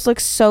girls look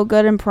so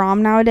good in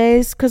prom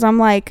nowadays. Because I'm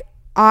like,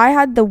 I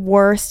had the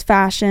worst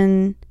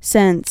fashion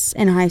sense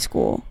in high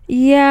school.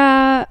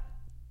 Yeah,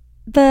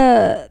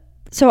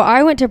 so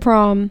I went to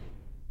prom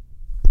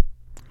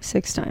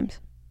 6 times.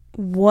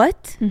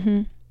 What?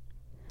 Mm-hmm.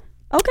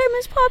 Okay,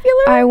 Miss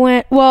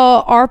Popular.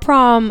 Our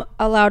prom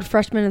allowed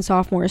freshmen and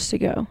sophomores to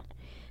go.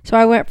 So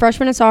I went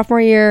freshman and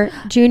sophomore year,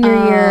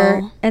 junior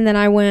year, and then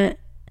I went,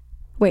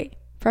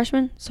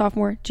 freshman,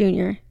 sophomore,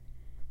 junior.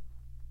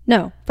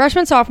 No,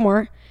 freshman,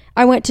 sophomore.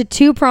 I went to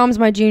 2 proms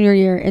my junior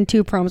year and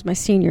 2 proms my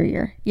senior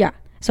year. Yeah.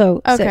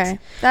 So okay,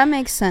 6. that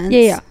makes sense.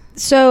 Yeah.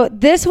 So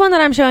this one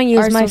that I'm showing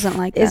you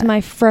is my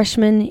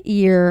freshman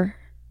year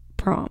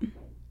prom.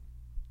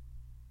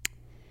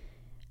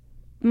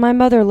 My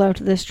mother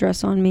loved this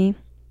dress on me.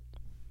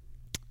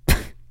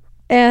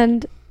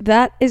 And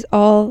that is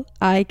all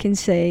I can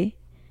say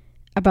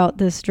about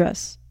this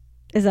dress.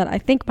 Is that I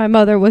think my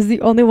mother was the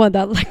only one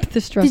that liked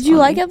this dress. Did you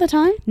like it at the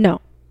time?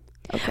 No.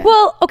 Okay.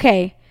 Well,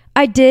 okay.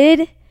 I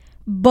did,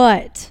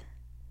 but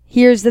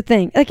here's the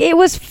thing. Like, it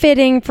was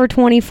fitting for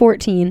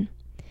 2014.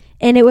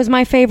 And it was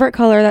my favorite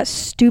color, that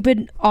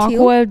stupid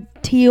aqua,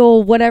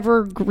 teal,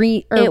 whatever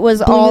green. Or it was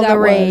all the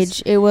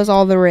rage. It was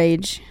all the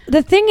rage.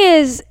 The thing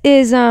is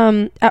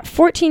at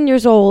 14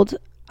 years old,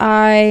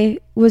 I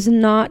was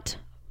not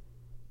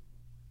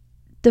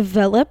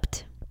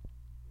developed.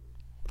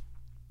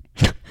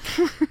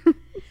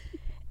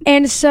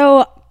 And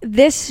so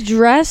this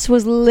dress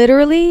was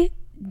literally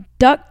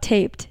duct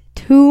taped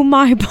to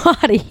my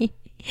body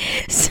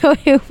so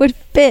it would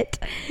fit.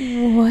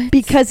 What?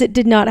 Because it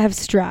did not have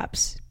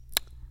straps.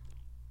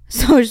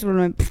 So I just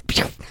went.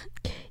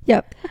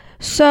 Yep.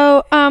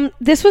 So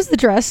this was the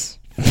dress.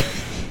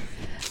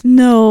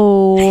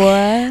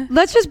 No.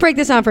 Let's just break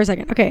this down for a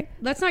second. Okay,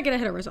 let's not get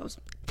ahead of ourselves.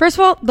 First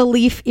of all, the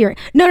leaf earring.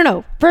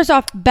 No. First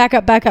off, back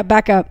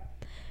up.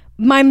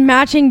 My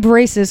matching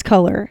braces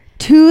color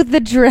to the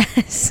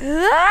dress.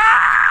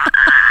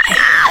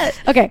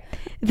 Okay,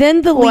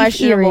 then the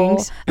leaf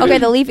earrings. Okay,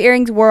 the leaf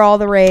earrings were all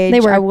the rage. They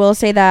were. I will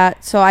say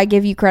that. So I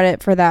give you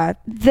credit for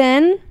that.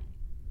 Then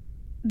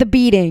the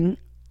beading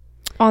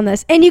on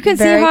this, and you can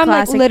see how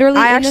classic. I'm like literally.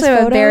 I in actually this have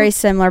photo. a very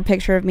similar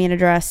picture of me in a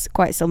dress,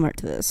 quite similar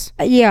to this.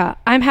 Yeah,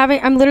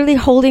 I'm literally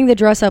holding the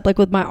dress up like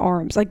with my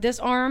arms, like this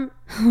arm,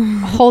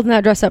 holding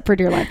that dress up for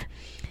dear life.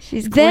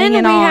 She's then we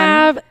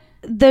have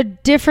the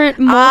different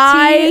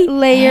I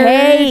multi-layer.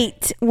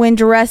 hate when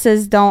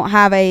dresses don't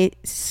have a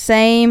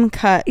same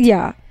cut.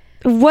 Yeah.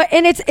 What?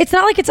 And it's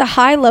not like it's a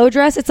high-low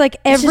dress. It's like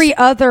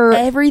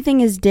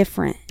everything is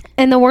different.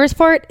 And the worst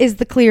part is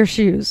the clear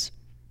shoes.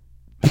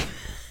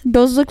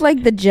 Those look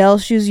like the gel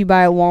shoes you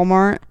buy at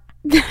Walmart.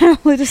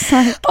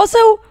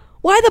 Also,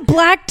 Why the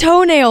black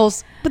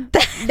toenails? But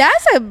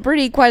that's a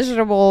pretty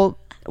questionable.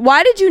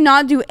 Why did you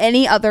not do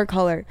any other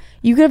color?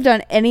 You could have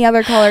done any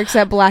other color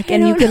except black,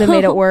 and you could have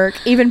made it work.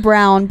 Even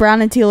brown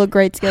and teal look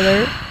great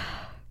together.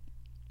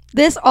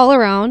 This all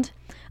around,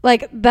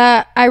 like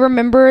that. I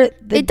remember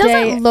the it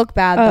doesn't look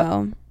bad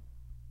though.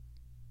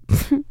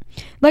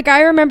 Like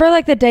I remember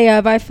like the day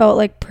of, I felt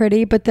like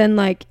pretty, but then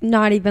like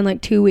not even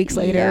like 2 weeks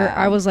later,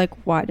 I was like,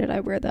 why did I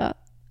wear that?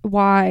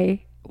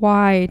 Why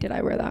did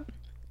I wear that?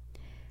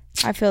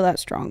 I feel that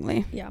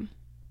strongly. Yeah.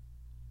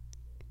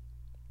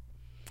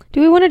 Do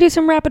we want to do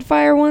some rapid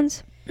fire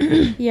ones?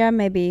 Yeah,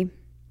 maybe.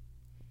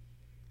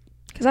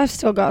 Because I've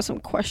still got some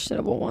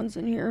questionable ones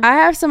in here. I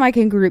have some I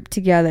can group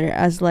together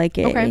as like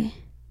a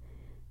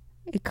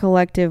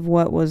collective.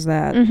 What was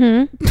that?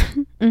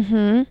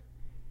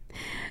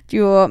 Do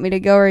you want me to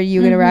go, or are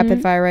you gonna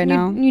rapid fire right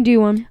now? You do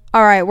one.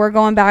 All right, we're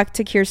going back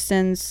to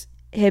Kirsten's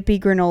hippie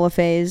granola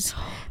phase.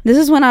 This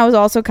is when I was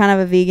also kind of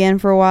a vegan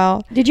for a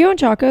while. Did you own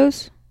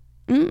Chacos?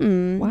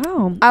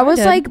 Wow. I was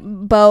like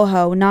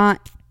boho,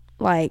 not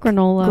like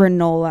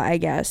granola, I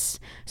guess.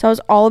 So I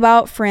was all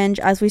about fringe,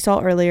 as we saw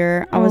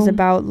earlier. I was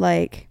about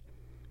like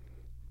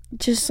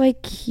just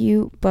like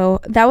cute boho.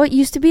 That what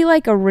used to be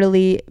like a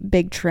really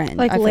big trend,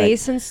 like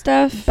lace and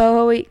stuff.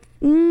 Boho.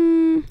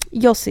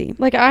 You'll see.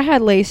 Like I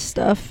had lace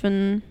stuff.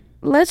 And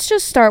let's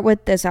just start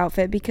with this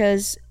outfit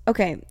because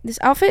this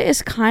outfit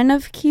is kind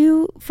of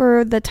cute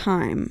for the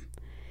time.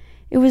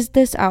 It was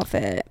this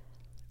outfit.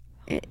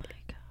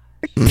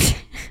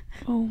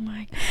 Oh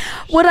my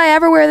gosh. Would I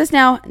ever wear this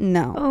now?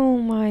 No. Oh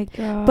my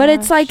god. But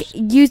it's like,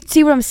 you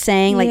see what I'm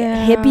saying? Like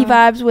hippie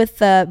vibes with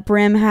the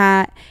brim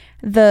hat,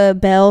 the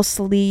bell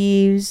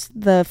sleeves,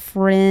 the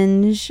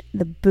fringe,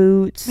 the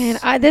boots. Man,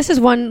 this is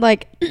one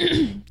like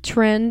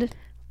trend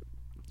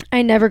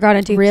I never got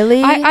into.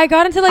 Really? I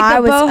got into like the I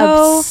was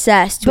boho,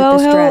 obsessed with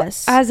this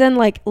dress. as in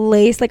like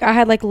lace. Like I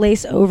had like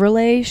lace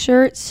overlay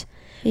shirts.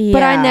 Yeah.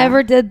 But I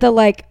never did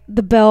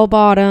the bell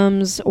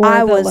bottoms or I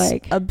the was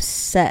like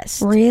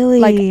obsessed. Really?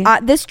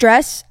 Like this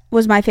dress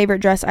was my favorite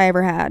dress I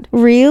ever had.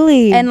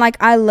 Really? And like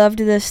I loved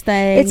this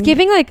thing. It's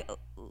giving like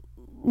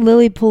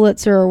Lily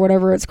Pulitzer or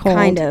whatever it's called.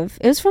 Kind of.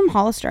 It was from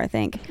Hollister, I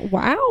think.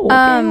 Wow. Okay,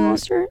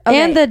 Hollister. Okay.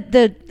 And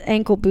the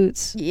ankle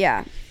boots.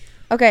 Yeah.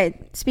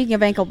 Okay, speaking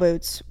of ankle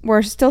boots,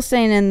 we're still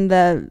staying in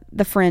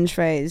the fringe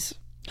phase.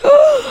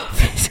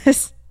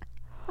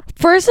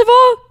 First of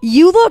all,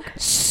 you look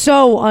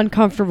so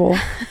uncomfortable.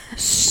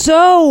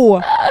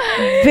 So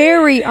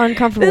very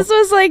uncomfortable. This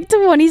was like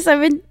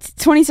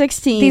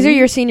 2016. These are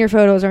your senior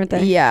photos, aren't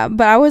they? Yeah,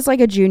 but I was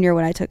like a junior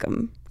when I took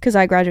them because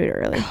I graduated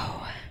early.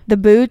 The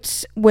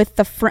boots with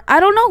the I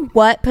don't know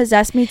what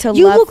possessed me to love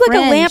You look like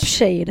fringe. a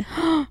lampshade.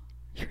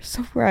 You're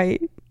so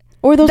right.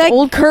 Or those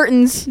old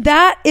curtains.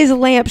 That is a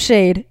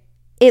lampshade.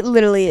 It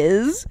literally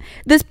is.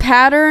 This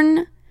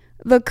pattern,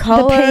 the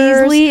colors, the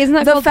paisley, isn't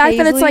that the fact paisley?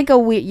 that it's like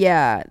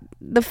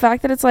the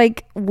fact that it's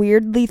like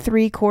weirdly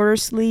 3/4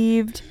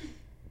 sleeved,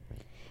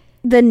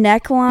 the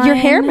neckline. Your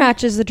hair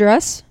matches the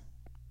dress.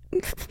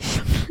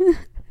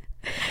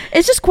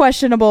 It's just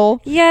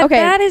questionable. Yeah, okay.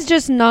 That is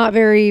just not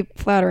very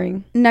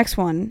flattering. Next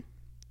one.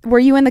 Were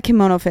you in the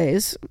kimono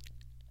phase?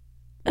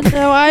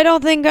 No, I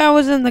don't think I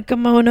was in the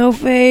kimono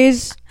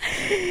phase.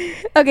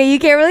 Okay, you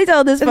can't really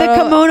tell this photo.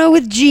 The kimono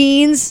with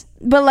jeans.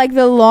 But like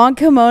the long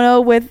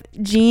kimono with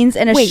jeans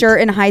and a shirt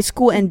in high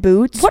school and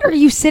boots. What are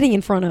you sitting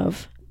in front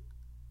of?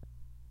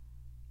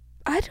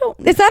 I don't...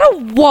 Is that a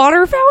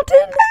water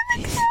fountain?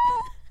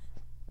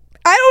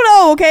 I don't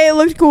know, okay? It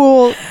looks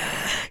cool.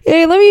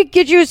 Hey, let me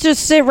get you to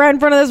just sit right in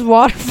front of this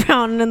water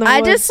fountain in the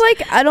woods.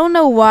 I don't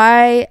know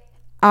why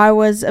I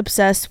was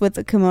obsessed with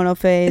the kimono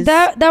phase.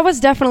 That was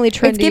definitely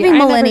trendy. It's giving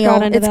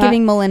millennial. It's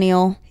giving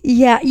millennial.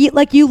 Yeah,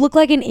 you look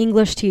like an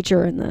English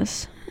teacher in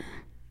this.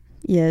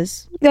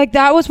 Yes. Like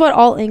that was what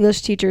all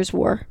English teachers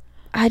wore.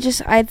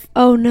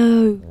 Oh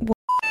no.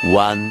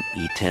 One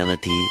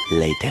eternity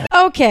later.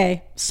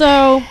 Okay,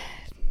 so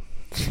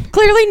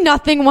clearly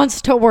nothing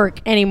wants to work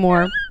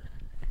anymore.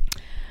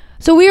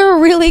 So we are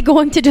really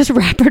going to just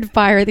rapid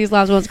fire these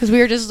last ones because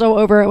we are just so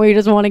over it. We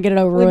just want to get it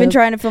over with. We've been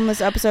trying to film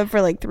this episode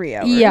for like 3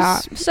 hours. Yeah.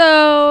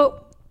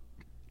 So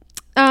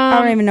I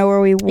don't even know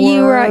where we were.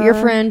 You were at your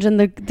fringe and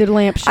the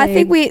lampshade. I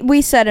think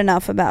we said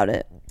enough about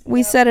it.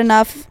 We said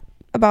enough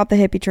about the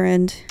hippie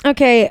trend.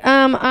 Okay.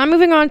 I'm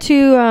moving on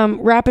to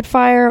rapid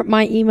fire,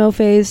 my emo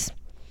phase.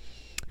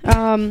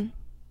 I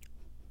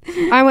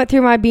went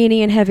through my beanie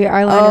and heavy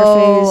eyeliner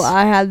phase. Oh,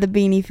 I had the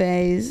beanie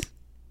phase.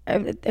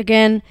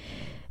 Again,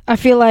 I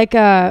feel like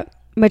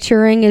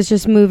maturing is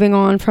just moving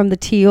on from the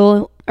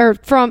teal or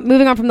from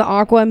moving on from the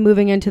aqua and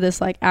moving into this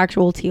like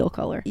actual teal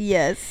color.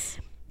 Yes.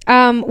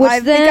 I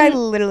think I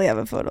literally have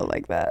a photo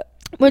like that.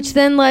 Which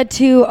then led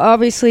to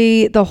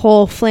obviously the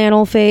whole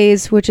flannel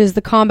phase, which is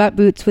the combat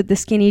boots with the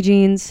skinny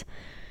jeans.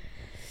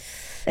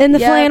 And the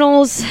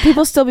flannels.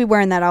 People still be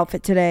wearing that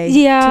outfit today.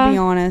 Yeah. To be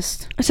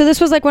honest. So this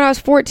was like when I was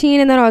 14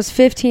 and then I was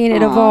 15.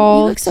 It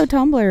evolved. You look so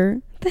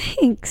Tumblr.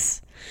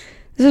 Thanks.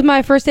 This was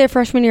my first day of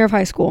freshman year of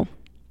high school.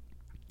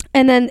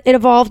 And then it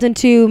evolved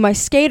into my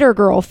skater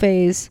girl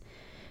phase.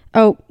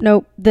 Oh,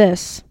 nope.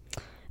 The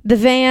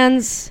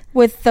Vans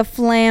with the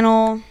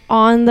flannel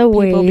on the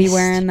waist. People be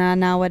wearing that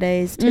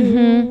nowadays too.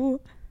 Mm-hmm.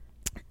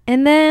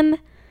 And then,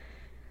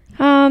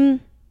 I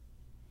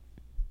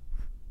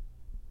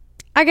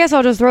guess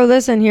I'll just throw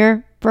this in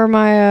here for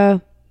my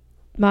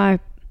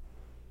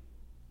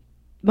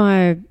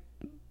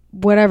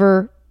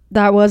whatever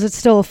that was. It's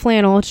still a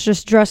flannel. It's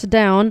just dressed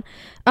down.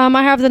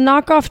 I have the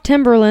knockoff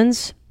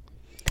Timberlands.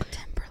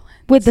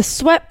 With the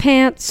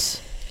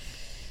sweatpants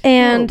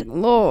and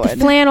the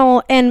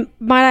flannel. And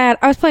I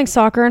was playing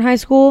soccer in high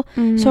school,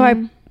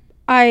 so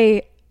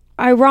I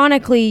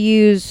ironically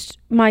used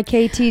my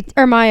KT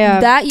or my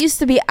that used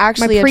to be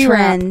actually a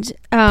trend.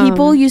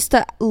 People used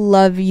to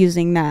love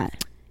using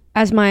that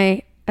as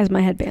my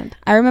headband.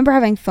 I remember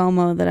having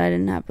FOMO that I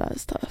didn't have that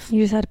stuff.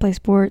 You just had to play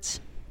sports.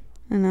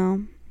 I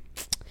know.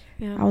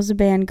 Yeah. I was a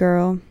band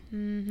girl.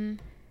 Mm-hmm.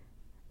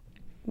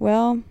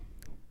 Well,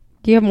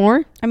 do you have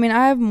more? I mean,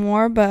 I have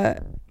more,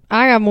 but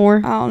I got more.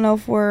 I don't know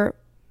if we're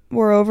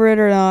over it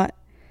or not.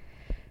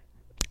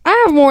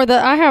 I have more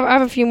that I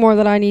have a few more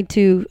that I need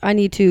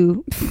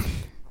to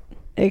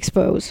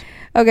expose.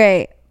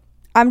 Okay,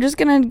 I'm just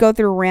gonna go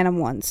through random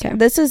ones. Okay.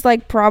 This is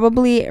like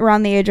probably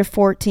around the age of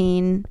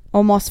 14,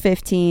 almost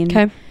 15.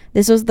 Okay.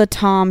 This was the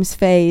Tom's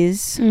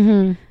phase.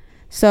 Mm-hmm.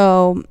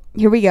 So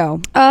here we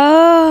go.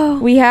 Oh.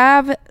 We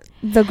have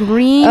the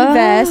green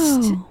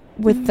vest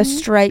with the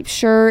striped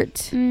shirt.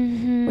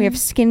 Mm-hmm. We have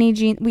skinny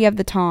jeans. We have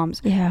the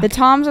Toms. Yeah. The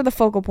Toms are the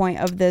focal point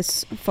of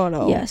this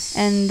photo. Yes.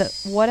 And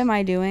what am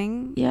I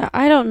doing? Yeah,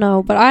 I don't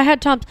know, but I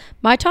had Toms.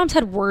 My Toms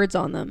had words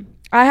on them.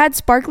 I had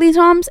sparkly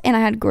Toms and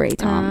I had gray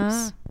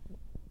Toms.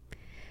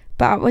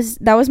 But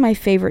that was my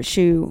favorite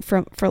shoe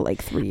for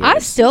like 3 years. I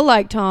still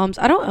like Toms.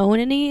 I don't own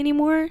any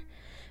anymore,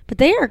 but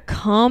they are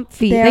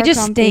comfy. They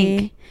just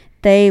stink.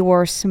 They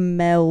were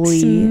smelly.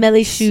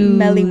 Smelly shoes.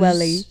 Smelly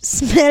welly.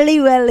 Smelly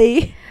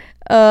welly.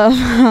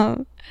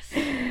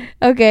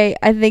 Okay,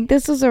 I think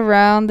this was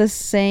around the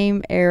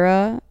same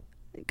era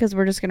because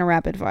we're just gonna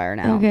rapid fire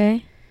now.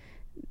 Okay.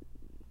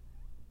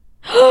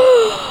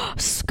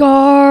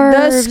 Scarves.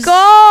 The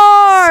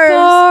scarves.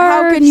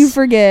 How can you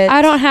forget?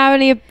 I don't have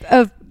any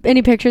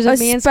pictures of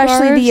me in scarves.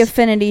 Especially the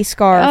Affinity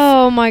scarf.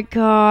 Oh my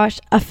gosh,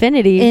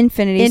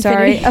 Infinity.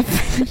 Sorry,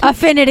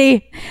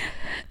 Affinity.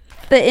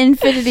 The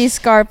Infinity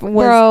scarf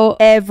was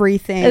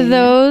everything.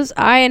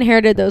 I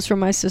inherited those from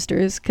my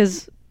sisters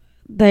because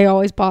they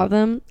always bought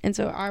them, and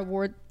so I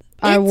wore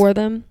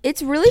them.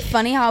 It's really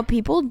funny how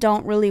people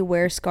don't really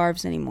wear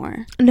scarves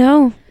anymore.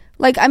 No,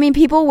 like I mean,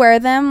 people wear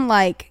them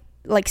like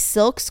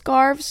silk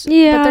scarves.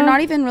 Yeah, but they're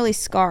not even really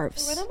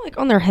scarves. They wear them like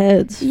on their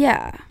heads.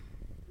 Yeah.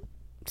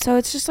 So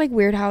it's just like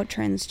weird how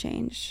trends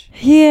change.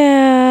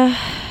 Yeah.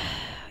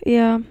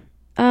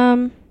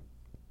 I'm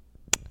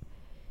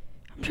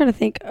trying to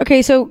think.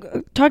 Okay,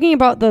 so talking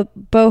about the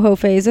boho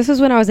phase, this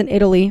is when I was in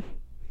Italy.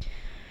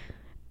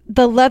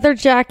 The leather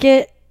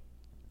jacket.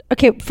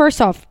 Okay,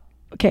 first off,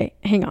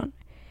 hang on.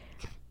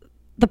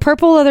 The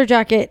purple leather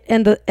jacket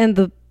and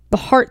the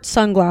heart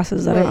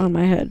sunglasses that are on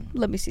my head.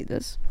 Let me see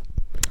this.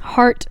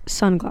 Heart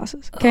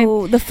sunglasses. Okay.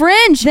 Oh, the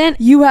fringe. Then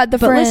you had the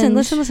fringe.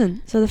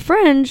 Listen. So the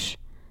fringe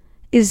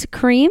is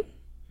cream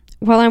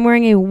while I'm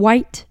wearing a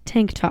white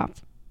tank top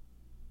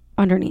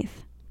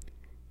underneath.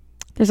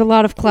 There's a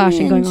lot of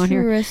clashing going on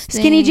here.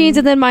 Skinny jeans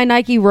and then my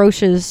Nike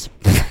Roches.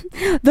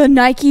 The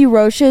Nike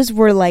Roches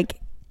were like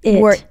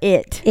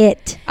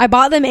it. I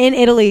bought them in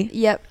Italy.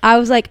 Yep. I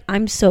was like,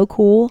 I'm so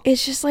cool.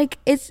 It's just like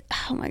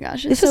oh my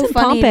gosh, it's so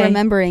funny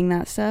remembering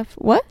that stuff.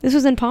 What? This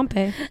was in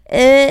Pompeii.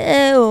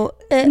 Ew.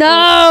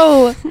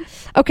 No.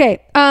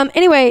 Okay.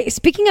 Anyway,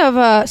 speaking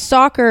of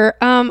soccer,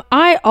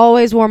 I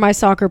always wore my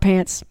soccer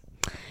pants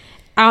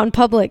out in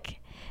public,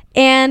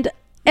 and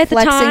at the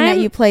flexing time that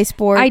you play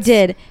sports. I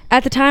did.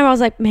 At the time, I was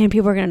like, man,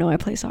 people are gonna know I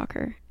play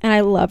soccer, and I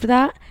loved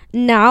that.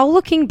 Now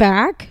looking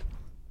back,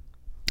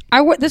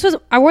 I wore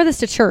this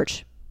to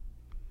church.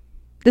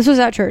 This was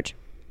at church.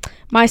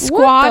 My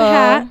squad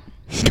hat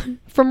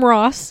from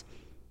Ross.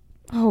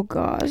 Oh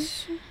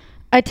gosh.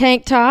 A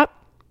tank top.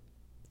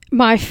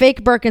 My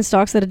fake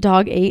Birkenstocks that a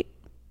dog ate.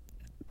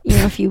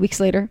 A few weeks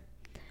later.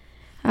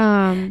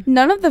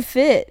 None of the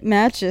fit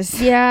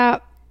matches. Yeah,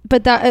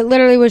 but that it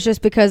literally was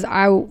just because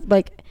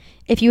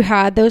if you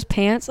had those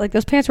pants,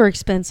 those pants were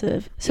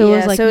expensive. So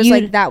it was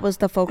like that was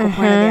the focal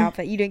point of the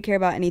outfit. You didn't care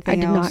about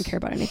anything else. I did not care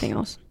about anything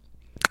else.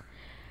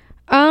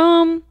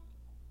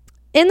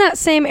 In that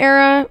same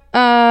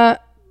era,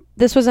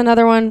 this was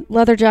another one,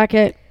 leather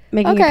jacket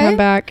making a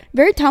comeback.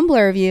 Very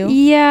Tumblr of you.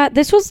 Yeah,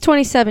 this was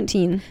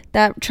 2017.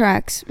 That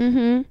tracks.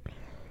 Mm-hmm.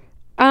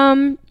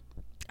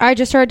 I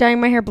just started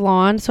dyeing my hair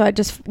blonde, so I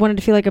just wanted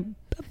to feel like a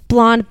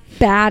blonde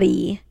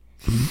baddie.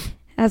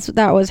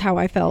 That was how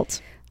I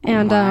felt.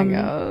 And oh my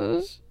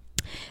gosh.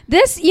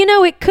 This,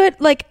 it could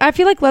I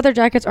feel like leather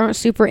jackets aren't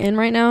super in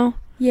right now.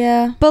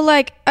 Yeah.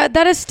 But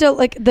that is still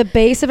the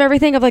base of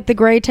everything of the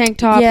gray tank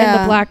top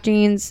and the black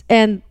jeans,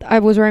 and I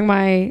was wearing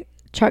my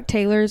Chuck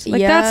Taylors.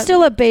 That's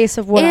still a base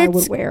of what I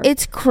would wear.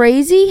 It's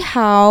crazy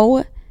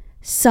how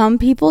some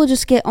people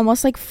just get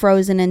almost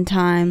frozen in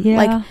time.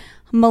 Yeah.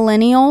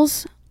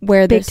 millennials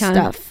wear Big this time.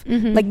 stuff.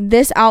 Mhm. Like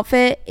this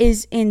outfit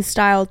is in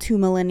style to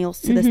millennials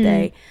to this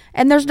day,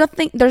 and there's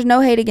no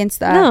hate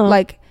against that. No.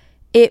 Like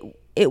it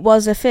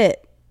was a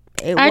fit.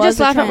 I just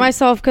laugh at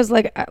myself because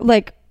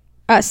like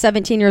at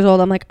 17 years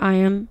old, I'm like, I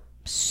am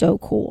so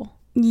cool.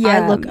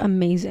 Yeah, I look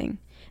amazing.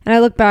 And I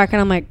look back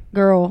and I'm like,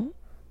 girl,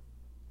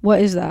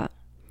 what is that?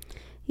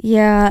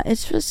 Yeah,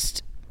 it's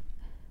just.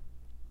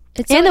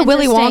 It's and so the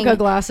Willy interesting. Wonka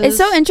glasses. It's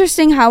so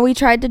interesting how we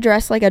tried to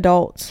dress like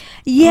adults.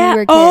 Yeah. When we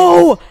were kids.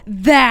 Oh,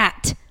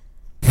 that.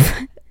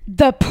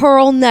 The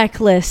pearl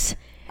necklace.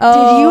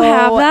 Oh, did you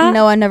have that?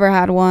 No, I never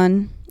had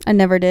one. I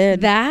never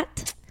did.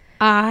 That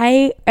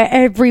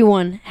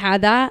everyone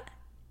had that,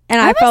 and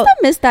I must felt have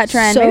missed that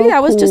trend. so Maybe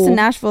that was just a cool.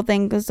 Nashville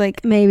thing because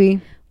like maybe.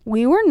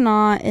 we were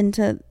not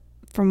into,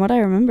 from what I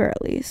remember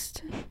at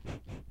least.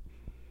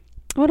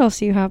 What else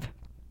do you have?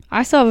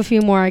 I still have a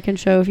few more I can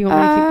show if you want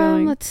me to keep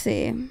going. Let's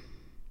see.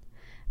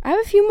 I have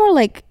a few more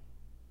like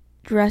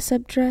dress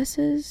up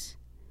dresses.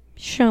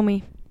 Show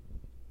me.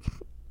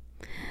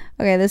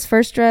 Okay, this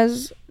first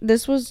dress,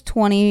 this was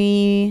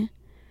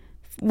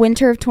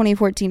winter of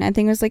 2014. I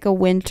think it was like a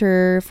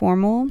winter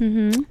formal.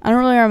 Mm-hmm. I don't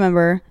really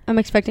remember. I'm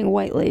expecting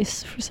white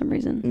lace for some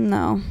reason.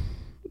 No.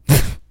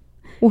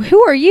 Well,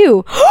 who are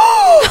you? Who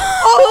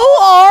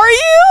are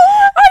you?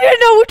 I didn't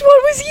know which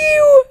one was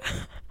you.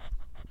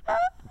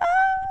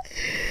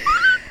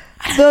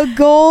 The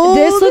gold.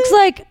 This looks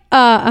like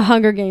a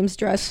Hunger Games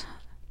dress.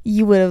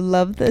 You would have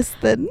loved this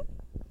then.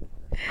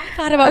 I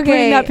thought about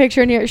putting that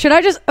picture in here. Should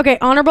I just... Okay,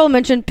 honorable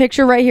mention,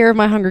 picture right here of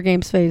my Hunger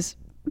Games phase.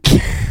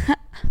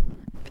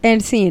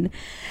 And scene.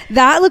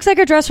 That looks like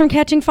a dress from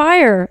Catching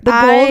Fire. The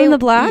gold and the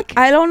black.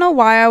 I don't know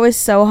why I was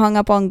so hung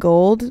up on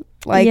gold.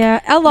 Like,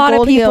 yeah, a lot of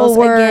gold people heels,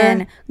 were.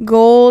 Again,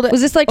 gold.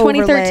 Was this like overlay.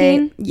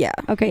 2013? Yeah.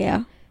 Okay,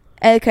 yeah.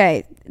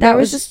 Okay. That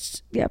was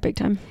just... Yeah, big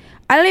time.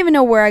 I don't even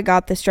know where I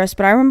got this dress,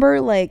 but I remember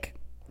like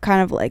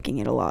kind of liking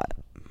it a lot.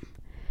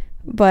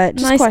 But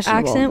just nice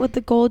questionable. accent with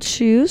the gold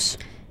shoes.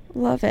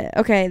 Love it.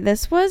 Okay,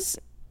 this was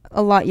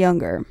a lot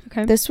younger.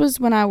 Okay. This was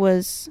when I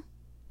was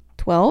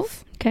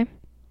 12. Okay.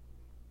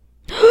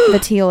 The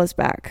teal is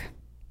back.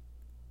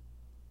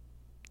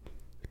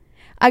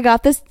 I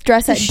got this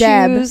dress at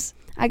Deb.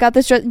 I got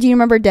this dress. Do you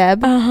remember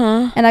Deb?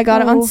 Uh-huh. And I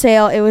got it on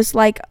sale. It was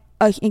like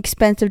an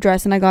expensive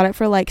dress, and I got it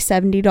for like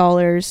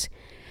 $70.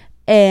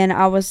 And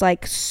I was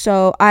like,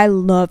 I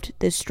loved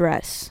this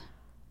dress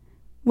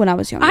when I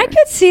was younger. I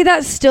could see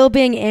that still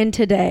being in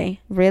today.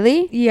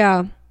 Really?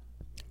 Yeah.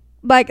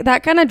 Like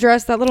that kind of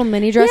dress, that little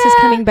mini dress is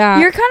coming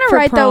back. You're kind of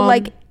right though.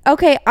 Like,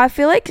 okay, I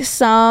feel like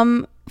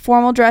some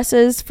formal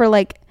dresses for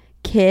like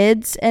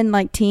kids and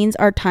like teens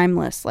are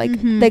timeless. Like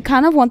they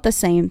kind of want the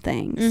same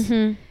things.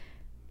 Mm-hmm.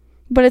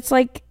 But it's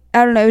like,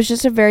 I don't know, it was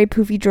just a very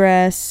poofy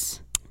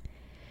dress.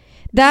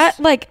 That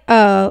like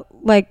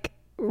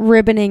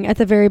ribboning at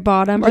the very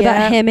bottom or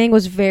that hemming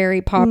was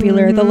very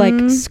popular. Mm-hmm. The like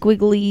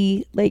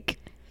squiggly like.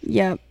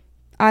 Yep.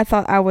 I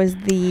thought I was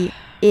the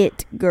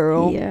it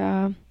girl.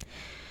 Yeah.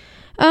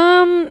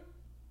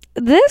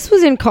 This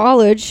was in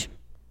college.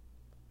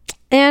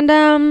 And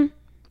oh,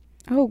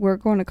 we're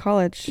going to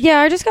college. Yeah,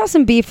 I just got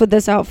some beef with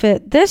this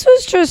outfit. This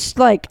was just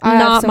like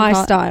not my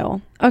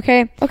style.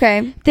 Okay.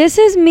 This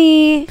is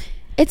me.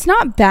 It's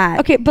not bad.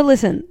 Okay, but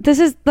listen, this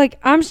is like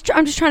I'm just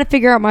trying to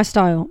figure out my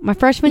style. My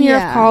freshman year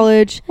of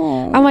college,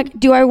 I'm like,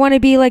 do I want to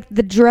be like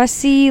the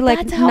dressy,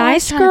 like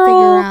nice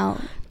girl?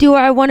 Do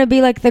I want to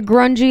be like the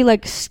grungy,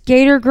 like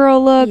skater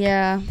girl look?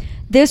 Yeah.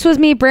 This was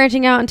me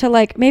branching out into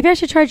like, maybe I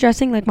should try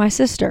dressing like my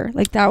sister.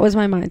 Like that was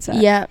my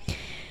mindset. Yeah.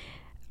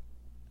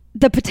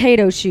 The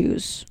potato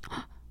shoes.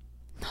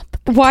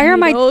 Why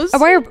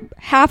are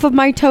half of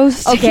my toes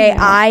sticking Okay, out?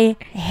 I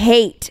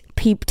hate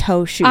peep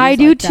toe shoes. I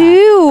do like that.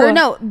 too. Or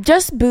no,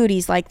 just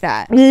booties like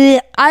that.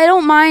 Blech. I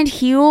don't mind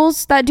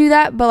heels that do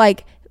that, but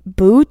like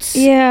boots,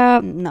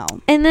 yeah, no.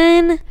 And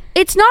then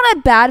it's not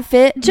a bad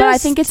fit, but I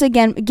think it's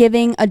again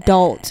giving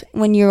adult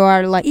when you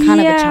are like kind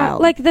of a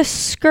child. Like the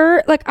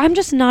skirt, like I'm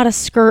just not a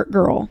skirt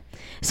girl.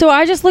 So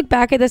I just look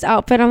back at this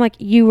outfit, I'm like,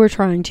 you were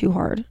trying too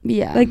hard.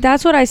 Yeah. Like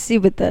that's what I see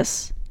with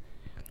this.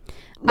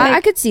 Like,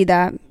 I could see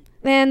that.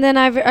 And then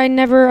I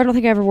don't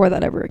think I ever wore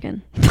that ever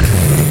again.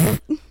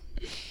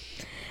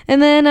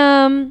 And then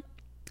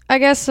I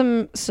guess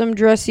some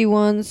dressy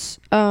ones.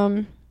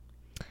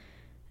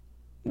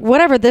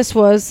 Whatever this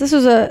was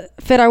a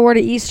fit I wore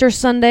to Easter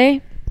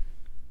Sunday.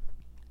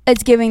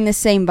 It's giving the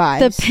same vibes.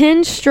 The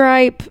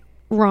pinstripe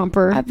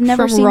romper. I've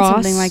never from seen Ross.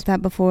 something like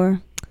that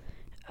before.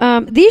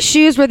 These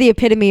shoes were the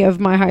epitome of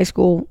my high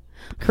school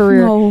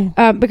career.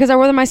 No. Because I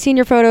wore them my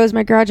senior photos,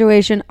 my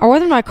graduation. I wore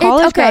them my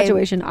college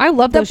graduation. I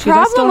love those shoes. The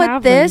problem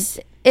with this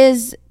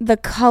is the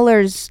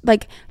colors.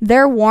 Like,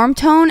 they're warm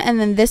tone, and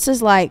then this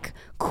is like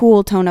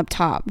cool tone up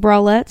top.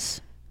 Bralettes.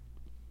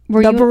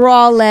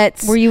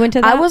 Bralettes. Were you into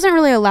that? I wasn't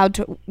really allowed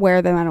to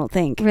wear them, I don't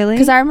think. Really?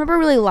 Because I remember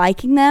really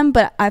liking them,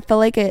 but I felt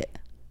like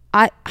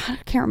I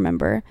can't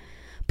remember.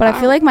 But I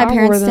feel like my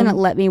parents didn't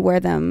let me wear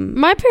them.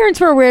 My parents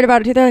were weird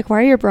about it too. They're like,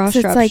 why are your bra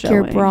straps showing? It's like showing?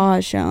 your bra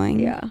is showing.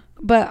 Yeah.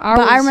 But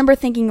I remember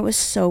thinking it was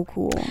so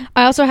cool.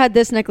 I also had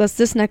this necklace.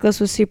 This necklace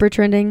was super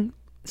trendy.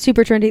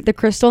 The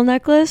crystal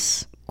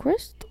necklace.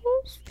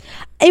 Crystals?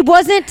 It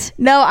wasn't.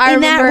 No, I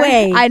remember. That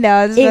way. I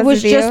know. It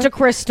was just a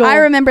crystal. I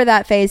remember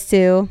that phase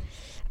too.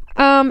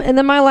 And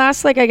then my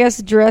last, like, I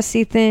guess,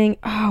 dressy thing.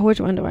 Oh,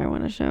 which one do I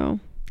want to show?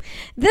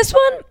 This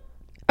one.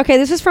 Okay,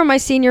 this is from my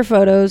senior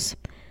photos.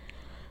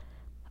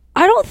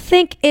 I don't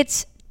think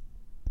it's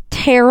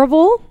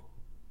terrible.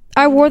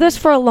 I wore this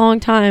for a long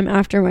time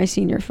after my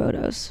senior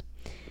photos.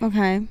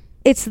 Okay.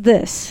 It's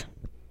this.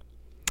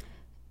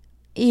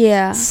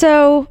 Yeah.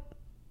 So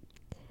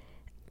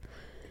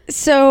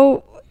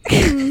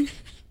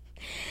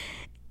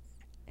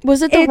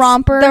was it the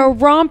romper? The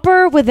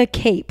romper with a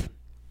cape.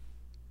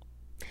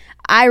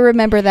 I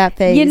remember that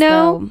phase. You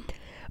know, though.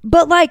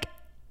 But like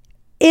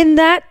in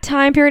that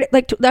time period,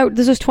 like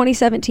this was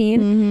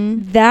 2017.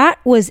 Mm-hmm. That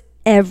was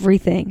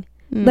everything.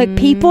 Mm-hmm. Like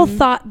people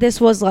thought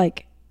this was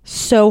like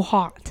so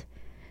hot.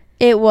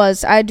 It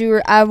was. I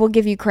will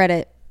give you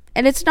credit.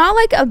 And it's not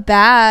like a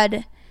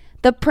bad.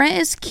 The print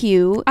is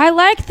cute. I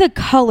like the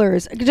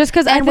colors just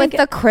because. And with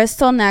the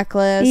crystal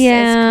necklace,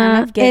 yeah, it's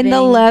kind of giving. And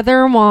the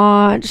leather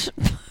watch.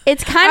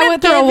 It's kind I of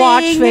went through a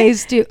watch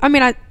phase too. I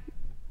mean,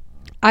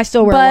 I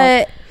still wear a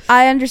watch.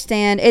 I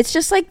understand. It's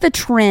just like the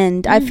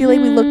trend. I feel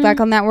like we look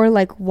back on that. We're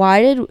like,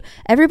 why did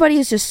everybody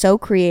is just so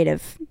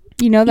creative?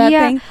 You know that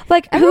thing?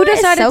 Like everyone who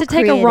decided to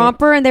take a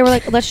romper and they were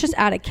like, let's just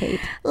add a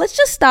cape. Let's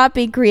just stop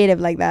being creative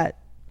like that.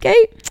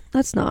 Okay?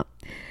 Let's not.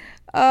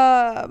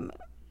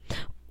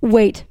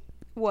 Wait.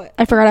 What?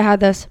 I forgot I had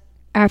this.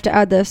 I have to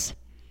add this.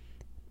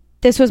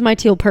 This was my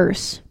teal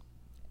purse.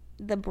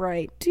 The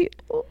bright teal.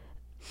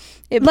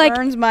 It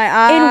burns my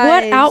eyes. In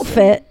what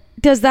outfit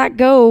does that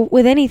go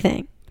with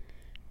anything?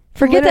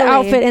 Forget the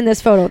outfit in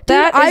this photo. Dude,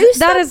 I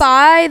used to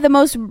buy the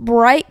most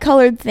bright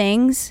colored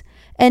things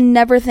and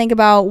never think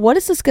about what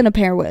is this going to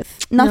pair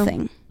with.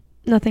 Nothing.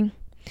 No, nothing.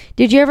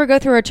 Did you ever go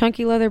through a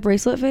chunky leather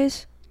bracelet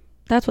phase?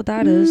 That's what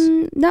that is.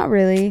 Not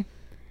really.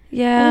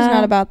 Yeah. I was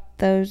not about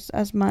those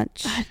as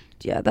much.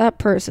 Yeah, that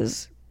purse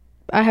is...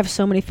 I have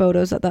so many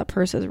photos that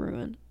purse is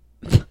ruined.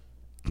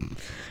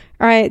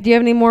 All right, do you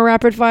have any more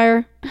rapid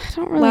fire? I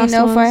don't really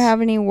know if I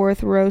have any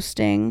worth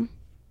roasting.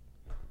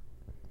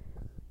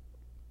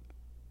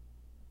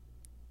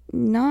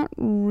 Not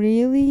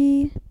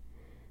really.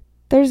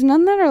 There's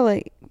none that are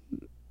like...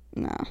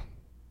 No.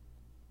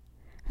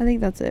 I think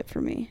that's it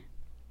for me.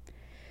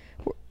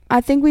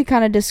 I think we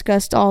kind of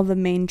discussed all the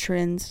main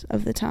trends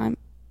of the time.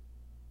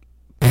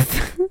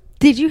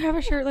 Did you have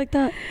a shirt like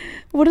that?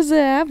 What does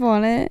it have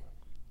on it?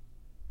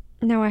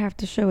 Now I have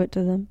to show it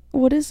to them.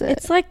 What is it?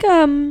 It's like,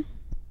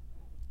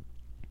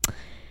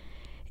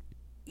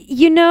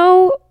 you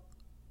know,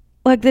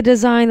 like the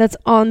design that's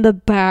on the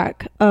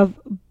back of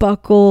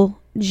buckle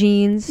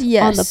jeans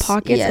on the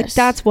pockets. Yes. Like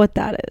that's what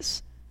that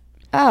is.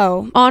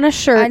 Oh. On a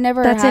shirt I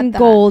never that's had in that.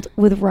 gold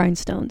with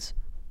rhinestones.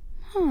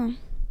 Huh.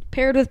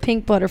 Paired with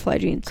pink butterfly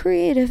jeans.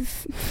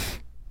 Creative.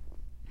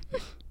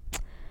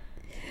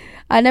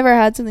 I never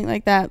had something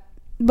like that.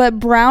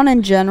 But brown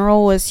in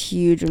general was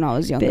huge when I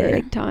was younger.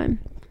 Big time.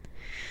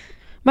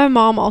 My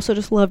mom also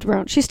just loved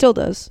brown. She still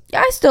does. Yeah,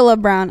 I still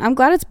love brown. I'm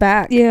glad it's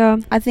back. Yeah.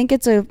 I think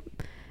it's I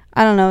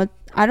don't know.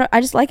 I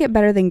just like it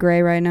better than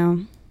gray right now.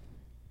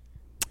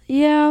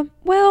 Yeah.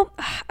 Well,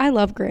 I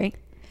love gray.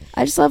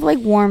 I just love like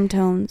warm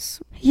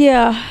tones.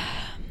 Yeah.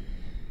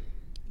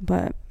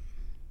 But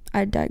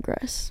I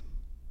digress.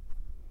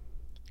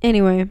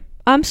 Anyway,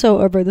 I'm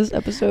so over this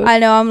episode. I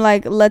know. I'm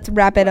like, let's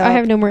wrap it up. I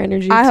have no more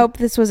energy. I hope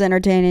this was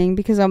entertaining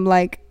because I'm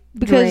like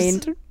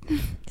drained.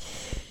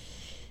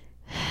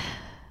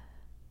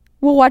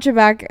 We'll watch it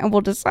back and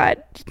we'll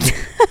decide.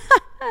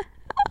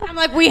 I'm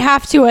like, we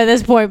have to at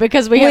this point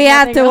because we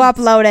have to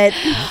upload it.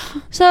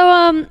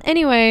 So,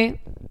 anyway,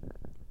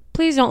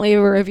 please don't leave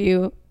a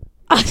review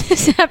on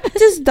this episode.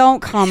 Just don't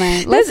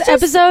comment. This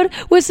episode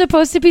was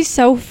supposed to be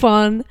so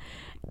fun,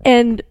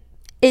 and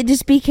it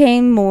just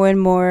became more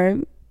and more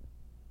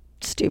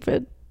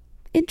stupid,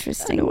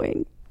 interesting.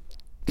 Annoying.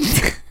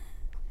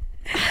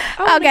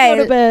 Okay,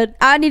 go to bed.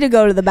 I need to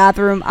go to the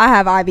bathroom. I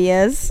have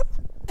IBS.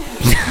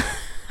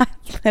 I'm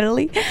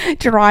literally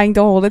trying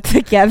to hold it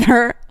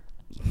together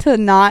to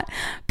not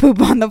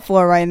poop on the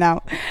floor right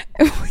now.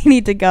 We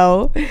need to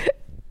go.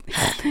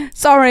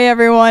 Sorry,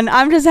 everyone.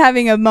 I'm just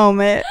having a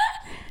moment.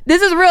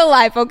 This is real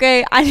life,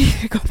 okay? I need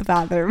to go to the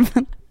bathroom.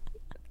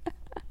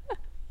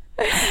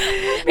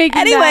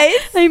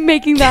 I'm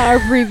making that our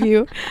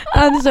preview.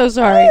 I'm so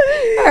sorry.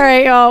 All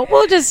right, y'all.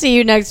 We'll just see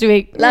you next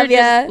week. Love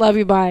ya. Love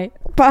you. Bye.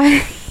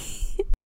 Bye.